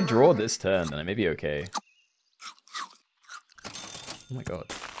 If I draw this turn, then I may be okay. Oh my god.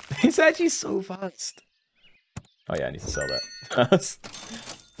 It's actually so fast. Oh yeah, I need to sell that.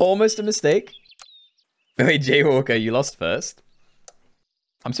 Almost a mistake. Wait, Jaywalker, you lost first?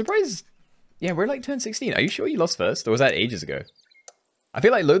 I'm surprised. Yeah, we're like turn 16. Are you sure you lost first? Or was that ages ago? I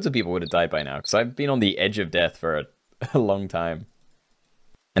feel like loads of people would have died by now, because I've been on the edge of death for a long time.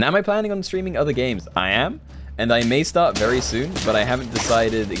 And am I planning on streaming other games? I am, and I may start very soon, but I haven't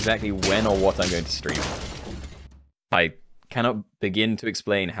decided exactly when or what I'm going to stream. I cannot begin to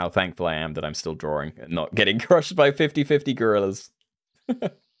explain how thankful I am that I'm still drawing and not getting crushed by 50-50 gorillas.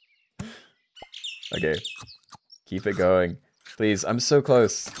 Okay. Keep it going. Please, I'm so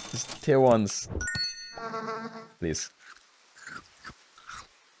close. Just tier 1s. Please.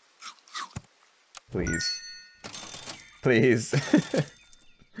 Please. Please.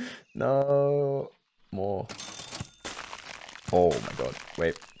 No. More. Oh my god.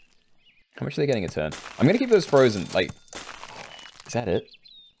 Wait. How much are they getting a turn? I'm gonna keep those frozen. Like, is that it?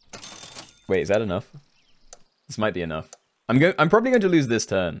 Wait, is that enough? This might be enough. I'm probably going to lose this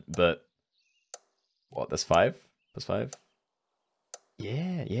turn, but what? That's 5 plus 5.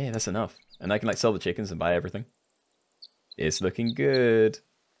 Yeah, that's enough. And I can like sell the chickens and buy everything. It's looking good.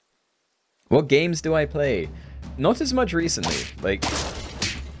 What games do I play? Not as much recently. Like,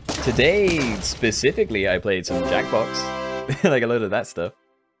 today, specifically, I played some Jackbox. Like, a load of that stuff.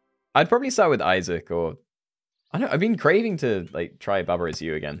 I'd probably start with Isaac, or... I don't know, I've been craving to, like, try Baba Is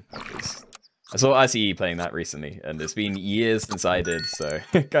You again. I saw ICE playing that recently, and it's been years since I did, so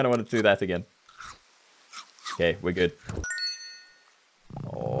I kind of wanted to do that again. Okay, we're good.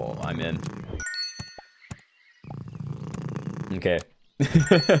 Oh, I'm in. Okay.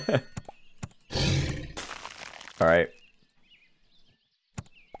 Alright.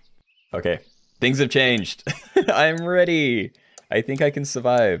 Okay, things have changed. I'm ready. I think I can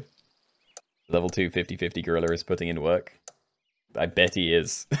survive. Level 2 50-50 gorilla is putting in work. I bet he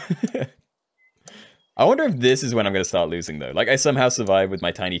is. I wonder if this is when I'm going to start losing, though. Like, I somehow survived with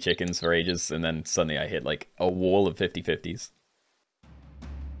my tiny chickens for ages, and then suddenly I hit, like, a wall of 50-50s.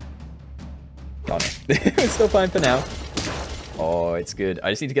 Oh, no. It's still fine for now. Oh, it's good.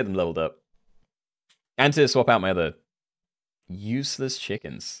 I just need to get them leveled up. And to swap out my other useless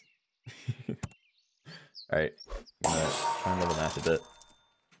chickens. Alright. I'm going to try and level that a bit.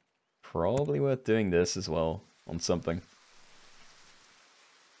 Probably worth doing this as well on something.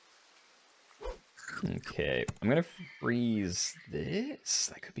 Okay, I'm gonna freeze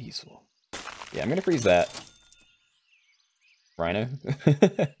this. That could be useful. Yeah, I'm gonna freeze that. Rhino.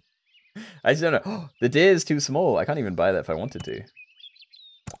 I just don't know. Oh, the deer is too small. I can't even buy that if I wanted to.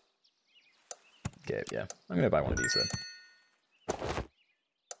 Okay, yeah. I'm gonna buy one of these then.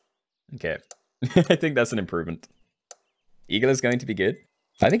 Okay. I think that's an improvement. Eagle is going to be good.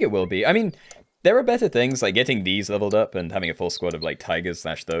 I think it will be. I mean, there are better things, like getting these leveled up and having a full squad of like tigers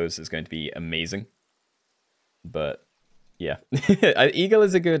 / those is going to be amazing. But yeah, Eagle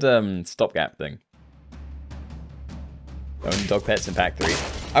is a good stopgap thing. Own dog pets in pack 3.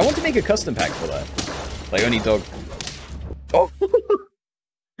 I want to make a custom pack for that. Like only dog. Oh,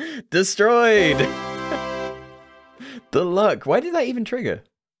 destroyed. The luck. Why did that even trigger?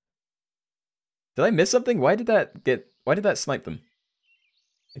 Did I miss something? Why did that snipe them?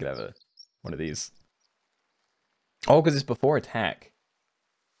 I could have one of these. Oh, because it's before attack.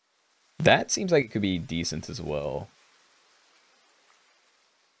 That seems like it could be decent as well.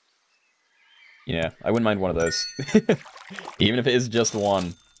 Yeah, I wouldn't mind one of those. Even if it is just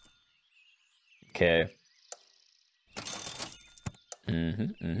one. Okay. Are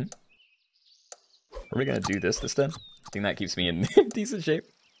we gonna do this turn? I think that keeps me in decent shape.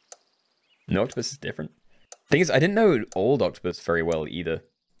 No octopus is different. Thing is, I didn't know old octopus very well either.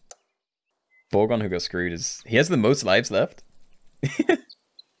 Borgon who got screwed is... He has the most lives left?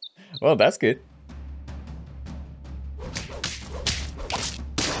 Well, that's good.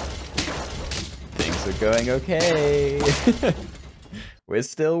 Things are going okay. We're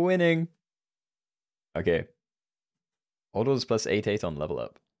still winning. Okay. Autos plus 8/8 on level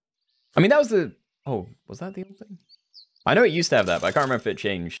up. I mean, that was the... Oh, was that the old thing? I know it used to have that, but I can't remember if it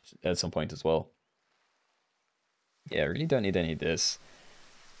changed at some point as well. Yeah, I really don't need any of this.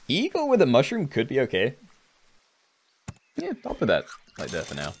 Eagle with a mushroom could be okay. Yeah, I'll put that like there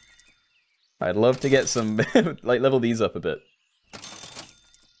for now. I'd love to get some, like, level these up a bit.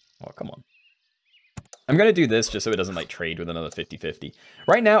 Oh, come on. I'm going to do this just so it doesn't, like, trade with another 50-50.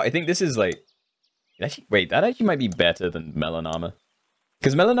 Right now, I think this is, like... Actually, wait, that actually might be better than Melon Armor.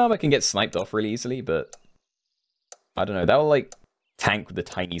 Because Melon Armor can get sniped off really easily, but... I don't know, that will, like, tank with the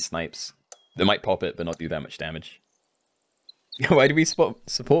tiny snipes. They might pop it, but not do that much damage. Why do we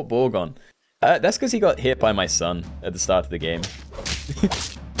support Borgon? That's because he got hit by my son at the start of the game.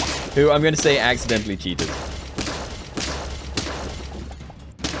 Who I'm going to say accidentally cheated.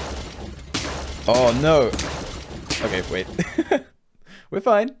 Oh no! Okay, wait. We're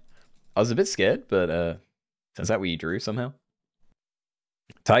fine. I was a bit scared, but turns out we drew somehow.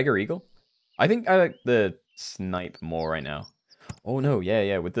 Tiger Eagle? I think I like the snipe more right now. Oh no,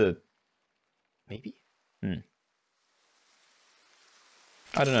 yeah, with the... Maybe? I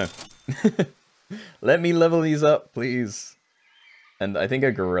don't know. Let me level these up, please. And I think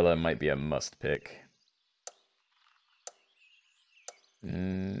a gorilla might be a must pick.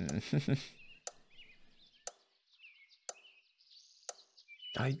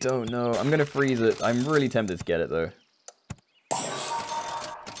 I don't know. I'm gonna freeze it. I'm really tempted to get it though.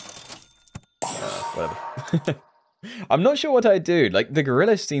 Whatever. I'm not sure what I'd do. Like, the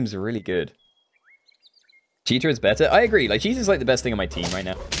gorilla seems really good. Cheetah is better? I agree. Like, Cheetah's like the best thing on my team right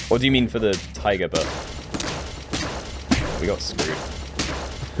now. Or do you mean for the tiger buff? We got screwed.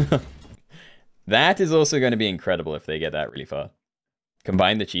 That is also going to be incredible if they get that really far.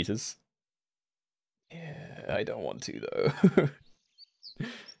 Combine the cheetahs. Yeah, I don't want to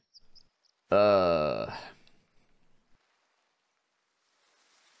though.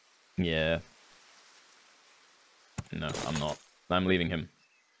 Yeah. No, I'm not. I'm leaving him.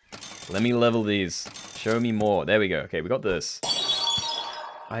 Let me level these. Show me more. There we go. Okay, we got this.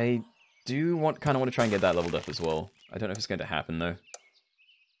 I do kind of want to try and get that leveled up as well. I don't know if it's going to happen though.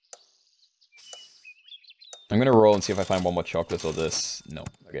 I'm going to roll and see if I find one more chocolate or this. No.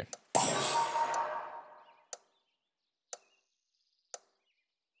 Okay.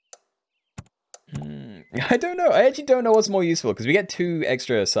 I don't know. I actually don't know what's more useful because we get 2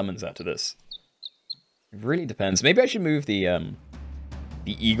 extra summons after this. It really depends. Maybe I should move the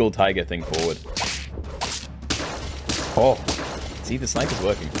the eagle tiger thing forward. Oh, see, the sniper's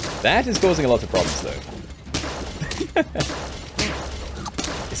working. That is causing a lot of problems, though.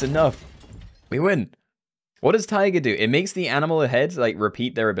 It's enough. We win. What does tiger do? It makes the animal ahead like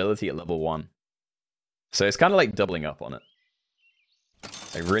repeat their ability at level 1. So it's kind of like doubling up on it.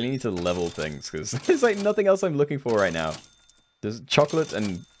 I really need to level things because there's like nothing else I'm looking for right now. There's chocolate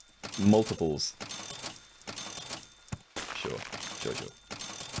and multiples. Sure.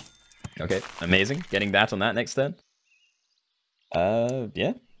 Okay, amazing. Getting that on that next turn.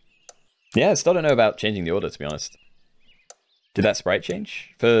 Yeah. Yeah, I still don't know about changing the order, to be honest. Did that sprite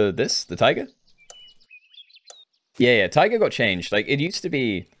change for this, the tiger? Yeah, tiger got changed. Like, it used to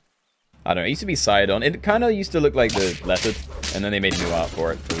be, I don't know, it used to be Sidon. It kind of used to look like the leopard, and then they made new art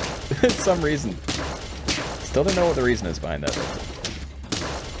for it for some reason. Still don't know what the reason is behind that, though.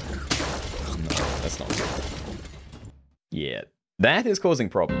 No, that's not good. Yeah, that is causing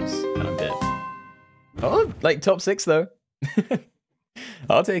problems, and I'm dead. Oh, like top 6, though.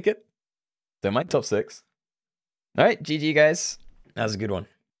 I'll take it. Don't mind top 6. Alright, GG, guys. That was a good one.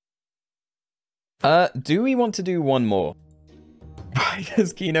 Do we want to do one more? Why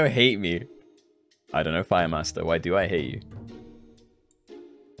does Keenoe hate me? I don't know, Firemaster. Why do I hate you?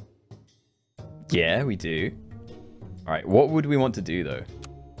 Yeah, we do. Alright, what would we want to do, though?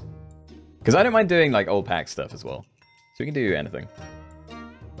 Because I don't mind doing, like, old pack stuff as well. So we can do anything.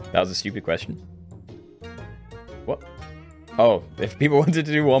 That was a stupid question. What? Oh, if people wanted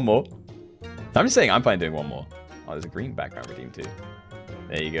to do one more. I'm just saying I'm fine doing one more. Oh, there's a green background redeem, too.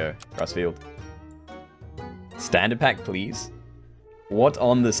 There you go. Crossfield. Standard pack, please. What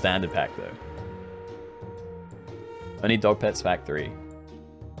on the standard pack, though? Only dog pets pack 3.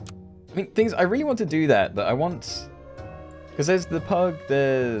 I mean, things, I really want to do that, but I want... Because there's the pug,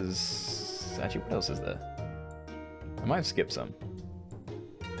 there's... Actually, what else is there? I might have skipped some.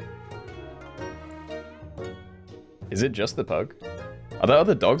 Is it just the pug? Are there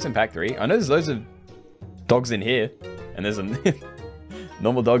other dogs in pack 3? I know there's loads of dogs in here. And there's some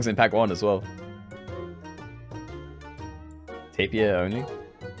normal dogs in pack 1 as well. Tapir only?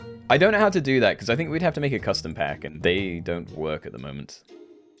 I don't know how to do that, because I think we'd have to make a custom pack, and they don't work at the moment.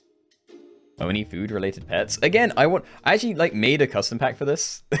 Only food-related pets? Again, I actually, like, made a custom pack for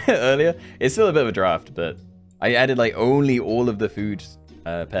this earlier. It's still a bit of a draft, but I added, like, only all of the food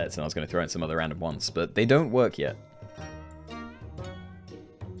pets, and I was going to throw in some other random ones, but they don't work yet.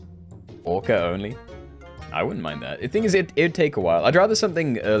 Orca only? I wouldn't mind that. The thing is, it'd take a while. I'd rather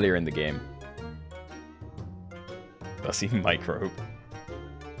something earlier in the game. Fussy microbe.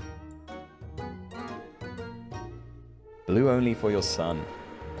 Blue only for your son.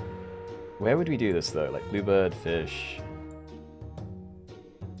 Where would we do this, though? Like, bluebird, fish...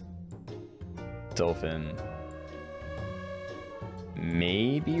 Dolphin...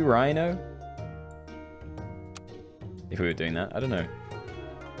 Maybe rhino? If we were doing that, I don't know.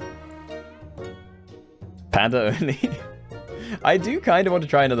 Panda only? I do kind of want to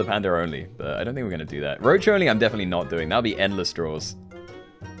try another panda only, but I don't think we're going to do that. Roach only, I'm definitely not doing. That'll be endless draws.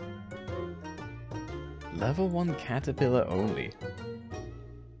 Level 1 caterpillar only.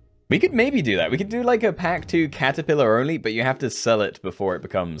 We could maybe do that. We could do like a pack 2 caterpillar only, but you have to sell it before it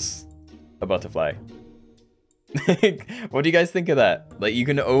becomes a butterfly. What do you guys think of that? Like, you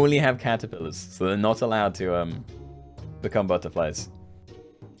can only have caterpillars, so they're not allowed to become butterflies.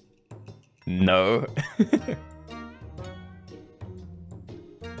 No.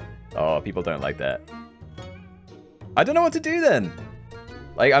 Oh, people don't like that. I don't know what to do then.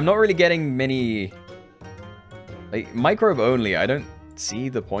 Like, I'm not really getting many... Like, microbe only, I don't see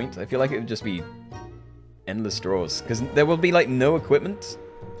the point. I feel like it would just be endless draws. Because there will be, like, no equipment.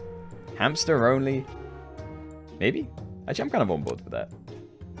 Hamster only. Maybe? Actually, I'm kind of on board with that.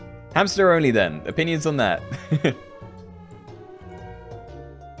 Hamster only then. Opinions on that?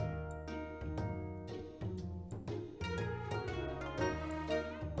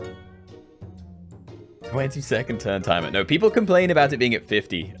 20-second turn timer. No, people complain about it being at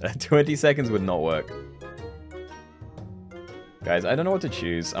 50. 20 seconds would not work. Guys, I don't know what to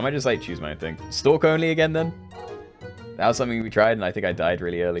choose. I might just, like, choose my own thing. Stalk only again, then? That was something we tried, and I think I died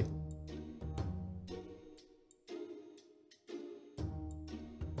really early.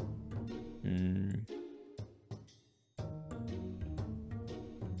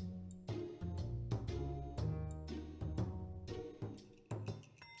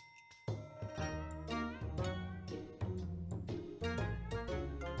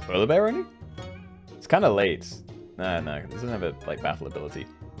 Polar bear only? It's kind of late. No, this doesn't have a, like, battle ability.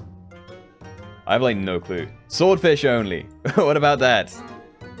 I have, like, no clue. Swordfish only. What about that?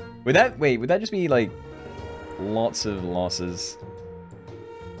 Would that, wait, would that just be, like, lots of losses?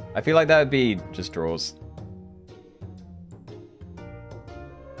 I feel like that would be just draws.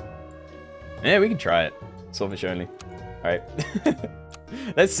 Yeah, we can try it. Swordfish only. Alright.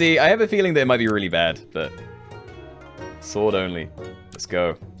 Let's see. I have a feeling that it might be really bad, but... Sword only. Let's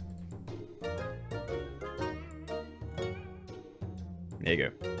go. There you go.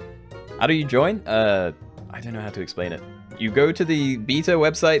 How do you join? I don't know how to explain it. You go to the beta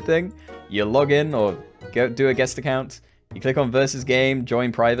website thing, you log in or go do a guest account, you click on versus game,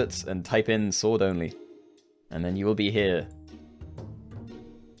 join privates, and type in sword only. And then you will be here.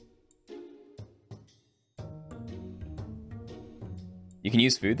 You can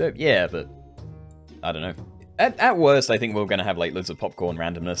use food though? Yeah, but I don't know. At worst, I think we're gonna have like loads of popcorn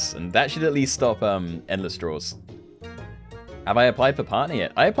randomness, and that should at least stop endless draws. Have I applied for partner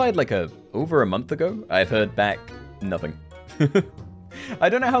yet? I applied like over a month ago. I've heard back nothing. I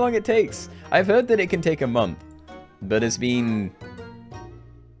don't know how long it takes. I've heard that it can take a month, but it's been,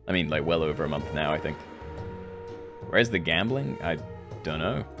 I mean, like well over a month now, I think. Where's the gambling? I don't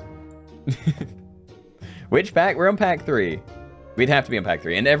know. Which pack? We're on pack 3. We'd have to be on pack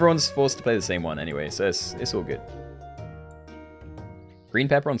 3, and everyone's forced to play the same one anyway, so it's all good. Green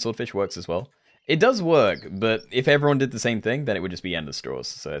pepper on swordfish works as well. It does work, but if everyone did the same thing, then it would just be endless draws,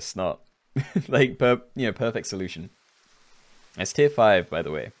 so it's not like perfect solution. It's tier 5, by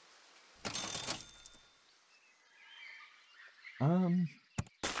the way. I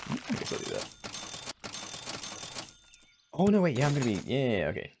guess I'll do that. Oh no, wait, yeah, I'm gonna be, yeah,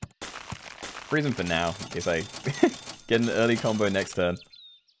 okay. Freeze them for now, in case I get an early combo next turn.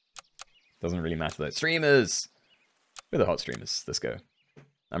 Doesn't really matter though. Streamers! We're the hot streamers. Let's go.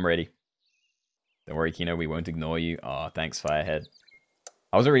 I'm ready. Don't worry, Keenoe, we won't ignore you. Aw, thanks, Firehead.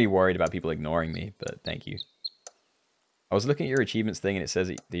 I wasn't really worried about people ignoring me, but thank you. I was looking at your achievements thing and it says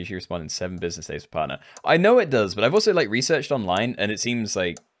they usually respond in 7 business days per partner. I know it does, but I've also like researched online and it seems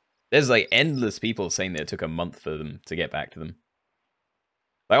like there's like endless people saying that it took a month for them to get back to them.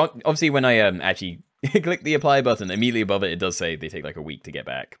 Like obviously when I actually click the apply button, immediately above it, it does say they take like a week to get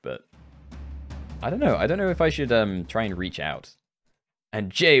back, but I don't know. I don't know if I should try and reach out.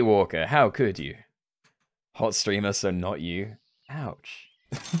 And Jaywalker, how could you? Hot streamer, so not you. Ouch.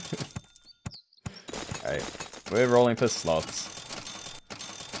 Alright. We're rolling for slots.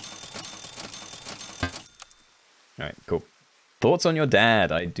 Alright, cool. Thoughts on your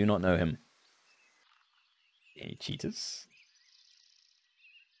dad? I do not know him. Any cheaters?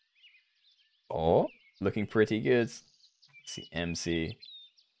 Oh, looking pretty good. Let's see, MC,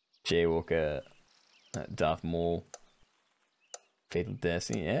 Jaywalker, Darth Maul, Fatal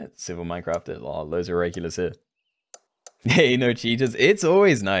Destiny, yeah, Civil Minecraft, oh, loads of regulars here. Hey, no cheaters. It's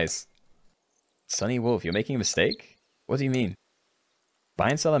always nice. Sunny Wolf, you're making a mistake? What do you mean? Buy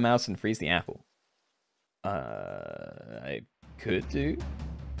and sell a mouse and freeze the apple. I could do.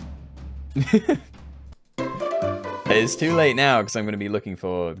 It's too late now because I'm going to be looking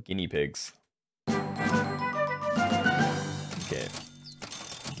for guinea pigs. Okay.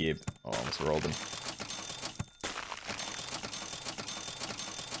 Gib. Oh, almost rolled him.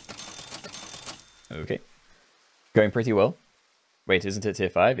 Okay. Going pretty well. Wait, isn't it tier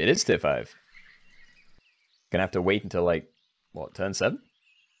 5? It is tier 5. Gonna have to wait until, like, what, turn 7?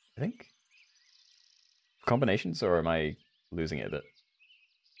 I think? Combinations, or am I losing it a bit?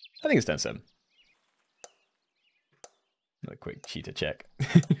 I think it's turn 7. A quick cheater check.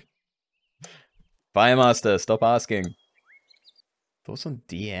 Firemaster, stop asking. Thoughts on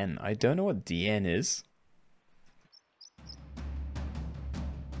DN? I don't know what DN is.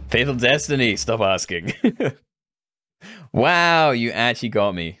 Fatal Destiny, stop asking. Wow, you actually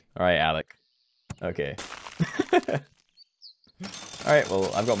got me. Alright, Alec. Okay. Alright,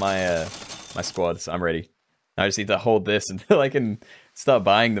 well, I've got my my squad, so I'm ready. I just need to hold this until I can start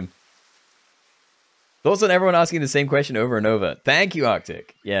buying them. Thoughts on everyone asking the same question over and over. Thank you,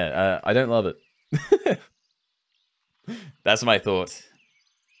 Arctic. Yeah, I don't love it. That's my thought.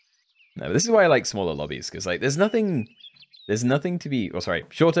 No, but this is why I like smaller lobbies, because like there's nothing to be, oh sorry,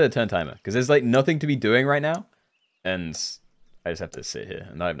 shorter turn timer, because there's like nothing to be doing right now, and I just have to sit here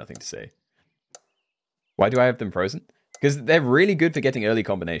and I have nothing to say. Why do I have them frozen? Because they're really good for getting early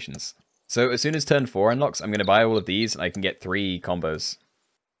combinations. So as soon as turn 4 unlocks, I'm going to buy all of these and I can get 3 combos.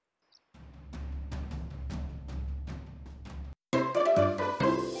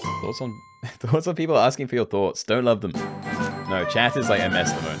 Thoughts on people asking for your thoughts. Don't love them. No, chat is like a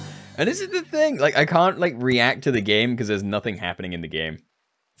mess at the moment. And this is the thing, like I can't like react to the game because there's nothing happening in the game.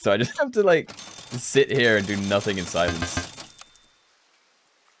 So I just have to like sit here and do nothing in silence.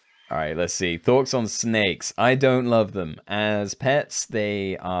 Alright, let's see. Thoughts on snakes. I don't love them. As pets,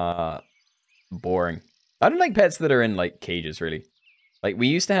 they are boring. I don't like pets that are in like cages, really. Like, we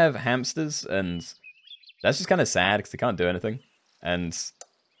used to have hamsters, and that's just kind of sad because they can't do anything. And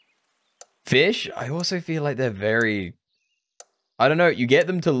fish, I also feel like they're very... I don't know, you get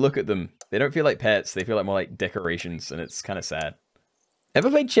them to look at them. They don't feel like pets, they feel like more like decorations, and it's kind of sad. Ever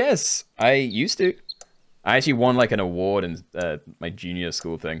played chess? I used to. I actually won like an award in my junior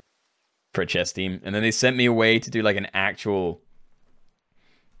school thing for a chess team, and then they sent me away to do like an actual...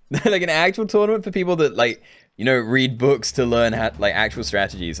 like an actual tournament for people that like, you know, read books to learn how, like actual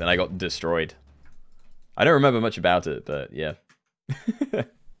strategies, and I got destroyed. I don't remember much about it, but yeah.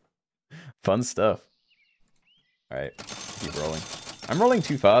 Fun stuff. Alright, keep rolling. I'm rolling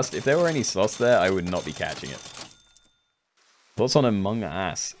too fast. If there were any slots there, I would not be catching it. Thoughts on Among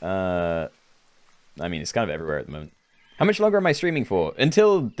Us? I mean, it's kind of everywhere at the moment. How much longer am I streaming for?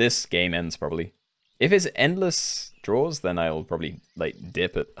 Until this game ends, probably. If it's endless draws, then I'll probably, like,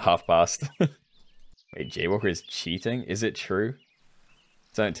 dip at half past. Wait, Jaywalker is cheating? Is it true?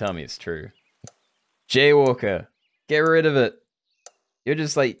 Don't tell me it's true. Jaywalker, get rid of it. You're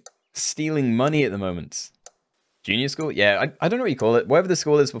just, like, stealing money at the moment. Junior school? Yeah, I don't know what you call it. Whatever the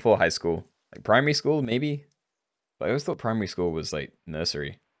school is before high school. Like, primary school, maybe? But I always thought primary school was, like,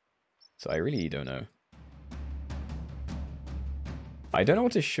 nursery. So I really don't know. I don't know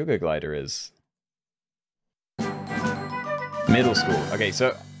what a sugar glider is. Middle school. Okay,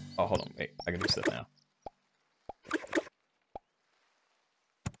 so... Oh, hold on. Wait, I can do stuff now.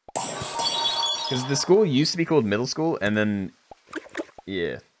 Because the school used to be called middle school, and then...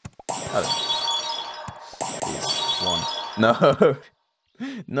 Yeah. I don't know. One. No!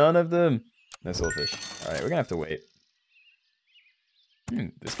 None of them! No swordfish. Alright, we're gonna have to wait.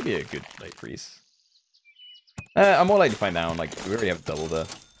 This could be a good late freeze. I'm more likely to find down. Like, we already have a double there.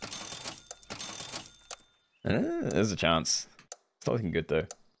 There's a chance. It's not looking good, though.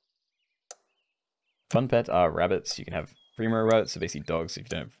 Fun pet are rabbits. You can have free roam rabbits, so basically dogs. If you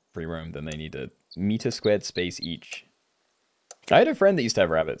don't have free roam, then they need a meter squared space each. I had a friend that used to have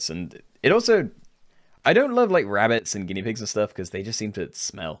rabbits, and it also... I don't love, like, rabbits and guinea pigs and stuff, because they just seem to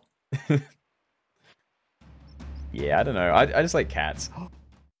smell. Yeah, I don't know. I just like cats.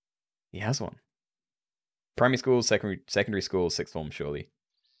 He has one. Primary school, secondary school, sixth form, surely.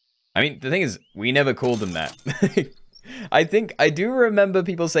 I mean, the thing is, we never called them that. I think, I do remember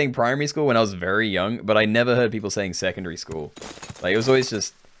people saying primary school when I was very young, but I never heard people saying secondary school. Like, it was always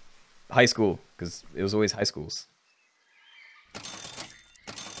just high school, because it was always high schools.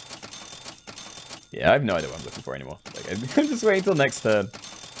 Yeah, I have no idea what I'm looking for anymore. Like, I'm just waiting until next turn.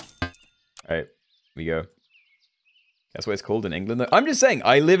 Alright, we go. That's what it's called in England, though. I'm just saying,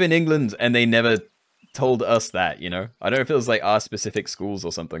 I live in England, and they never told us that, you know? I don't know if it was, like, our specific schools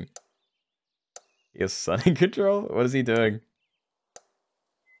or something. Yes, son in control? What is he doing?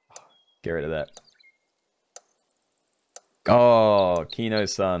 Get rid of that. Oh,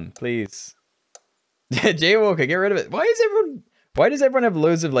 Keenoe's son, please. Jaywalker, get rid of it. Why does everyone have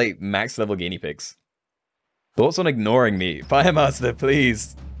loads of, like, max level guinea pigs? Thoughts on ignoring me? Firemaster,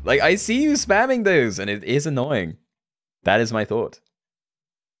 please. Like, I see you spamming those, and it is annoying. That is my thought.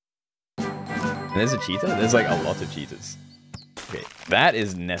 And there's a cheetah? There's, like, a lot of cheetahs. Okay, that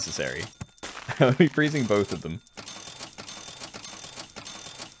is necessary. I'll be freezing both of them.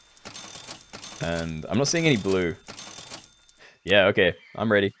 And I'm not seeing any blue. Yeah, okay,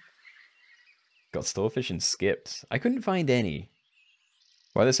 I'm ready. Got Swordfish and skipped. I couldn't find any.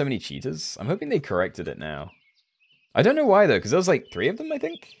 Why are there so many cheetahs? I'm hoping they corrected it now. I don't know why, though, because there was, like, 3 of them, I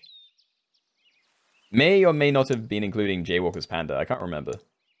think? May or may not have been including Jaywalker's panda. I can't remember.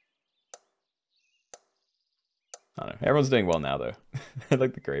 I don't know. Everyone's doing well now, though. I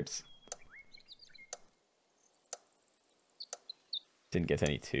like the grapes. Didn't get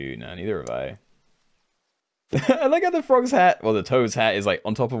any too. No, neither have I. I like how the frog's hat, well, the toad's hat is, like,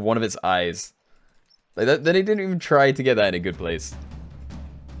 on top of one of its eyes. Like, then he didn't even try to get that in a good place.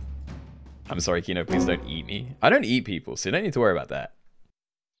 I'm sorry, Keenoe, please don't eat me. I don't eat people, so you don't need to worry about that.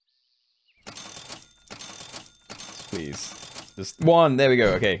 Please. Just one, there we go,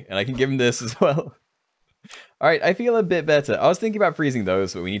 okay. And I can give him this as well. Alright, I feel a bit better. I was thinking about freezing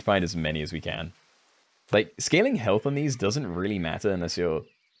those, but we need to find as many as we can. Like, scaling health on these doesn't really matter unless you're,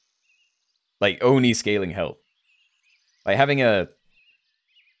 like, only scaling health. Like, having a,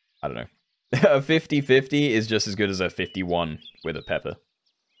 I don't know, a 50-50 is just as good as a 51 with a pepper.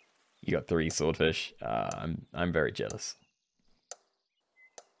 You got 3 swordfish. I'm very jealous.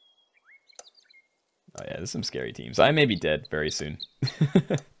 Oh yeah, there's some scary teams. I may be dead very soon.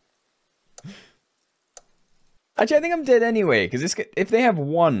 Actually, I think I'm dead anyway, because if they have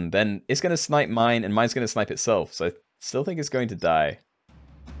 1, then it's going to snipe mine, and mine's going to snipe itself, so I still think it's going to die.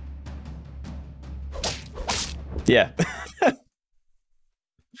 Yeah.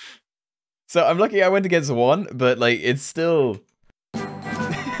 So I'm lucky I went against one, but like it's still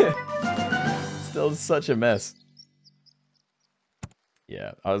still such a mess.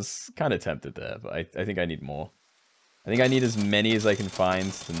 Yeah, I was kind of tempted there, but I think I need more. I think I need as many as I can find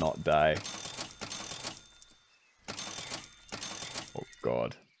to not die. Oh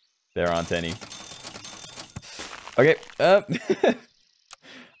god. There aren't any. Okay,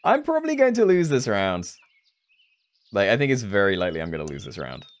 I'm probably going to lose this round. Like, I think it's very likely I'm going to lose this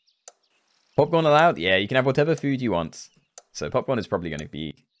round. Popcorn allowed? Yeah, you can have whatever food you want. So popcorn is probably going to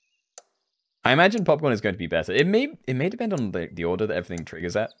be... I imagine popcorn is going to be better. It may depend on the order that everything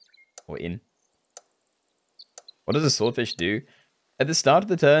triggers at. Or in. What does a swordfish do? At the start of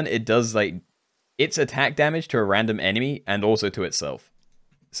the turn, it does, like... It's attack damage to a random enemy and also to itself.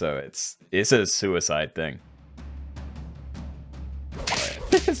 So it's a suicide thing.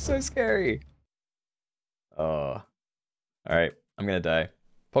 It's so scary. Oh. Alright, I'm gonna die.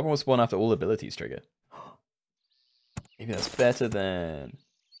 Popcorn will spawn after all abilities trigger. Maybe that's better than...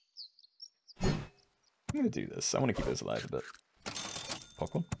 I'm gonna do this. I want to keep this alive a bit.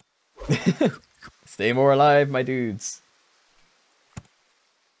 Popcorn? Stay more alive, my dudes.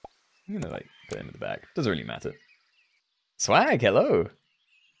 I'm gonna, like, put him in the back. Doesn't really matter. Swag, hello!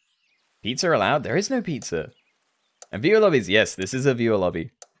 Pizza allowed? There is no pizza. And viewer lobbies, yes, this is a viewer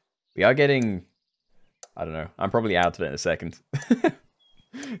lobby. We are getting... I don't know. I'm probably out of it in a second.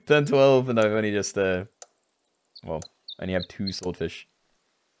 Turn 12 and I've only just... well, only have 2 swordfish.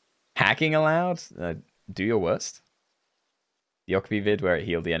 Hacking allowed? Do your worst. The Okapi vid where it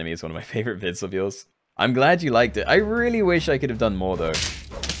healed the enemy is one of my favorite vids of yours. I'm glad you liked it. I really wish I could have done more though.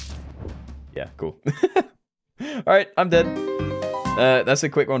 Yeah, cool. Alright, I'm dead. That's a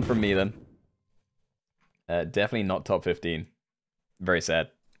quick one from me then. Definitely not top 15. Very sad.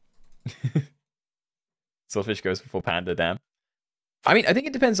 Swordfish goes before panda, damn. I mean, I think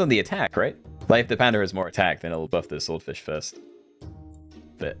it depends on the attack, right? Like, if the panda has more attack, then it'll buff the swordfish first.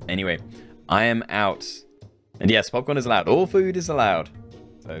 But anyway, I am out. And yes, popcorn is allowed. All food is allowed.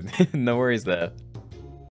 So, no worries there.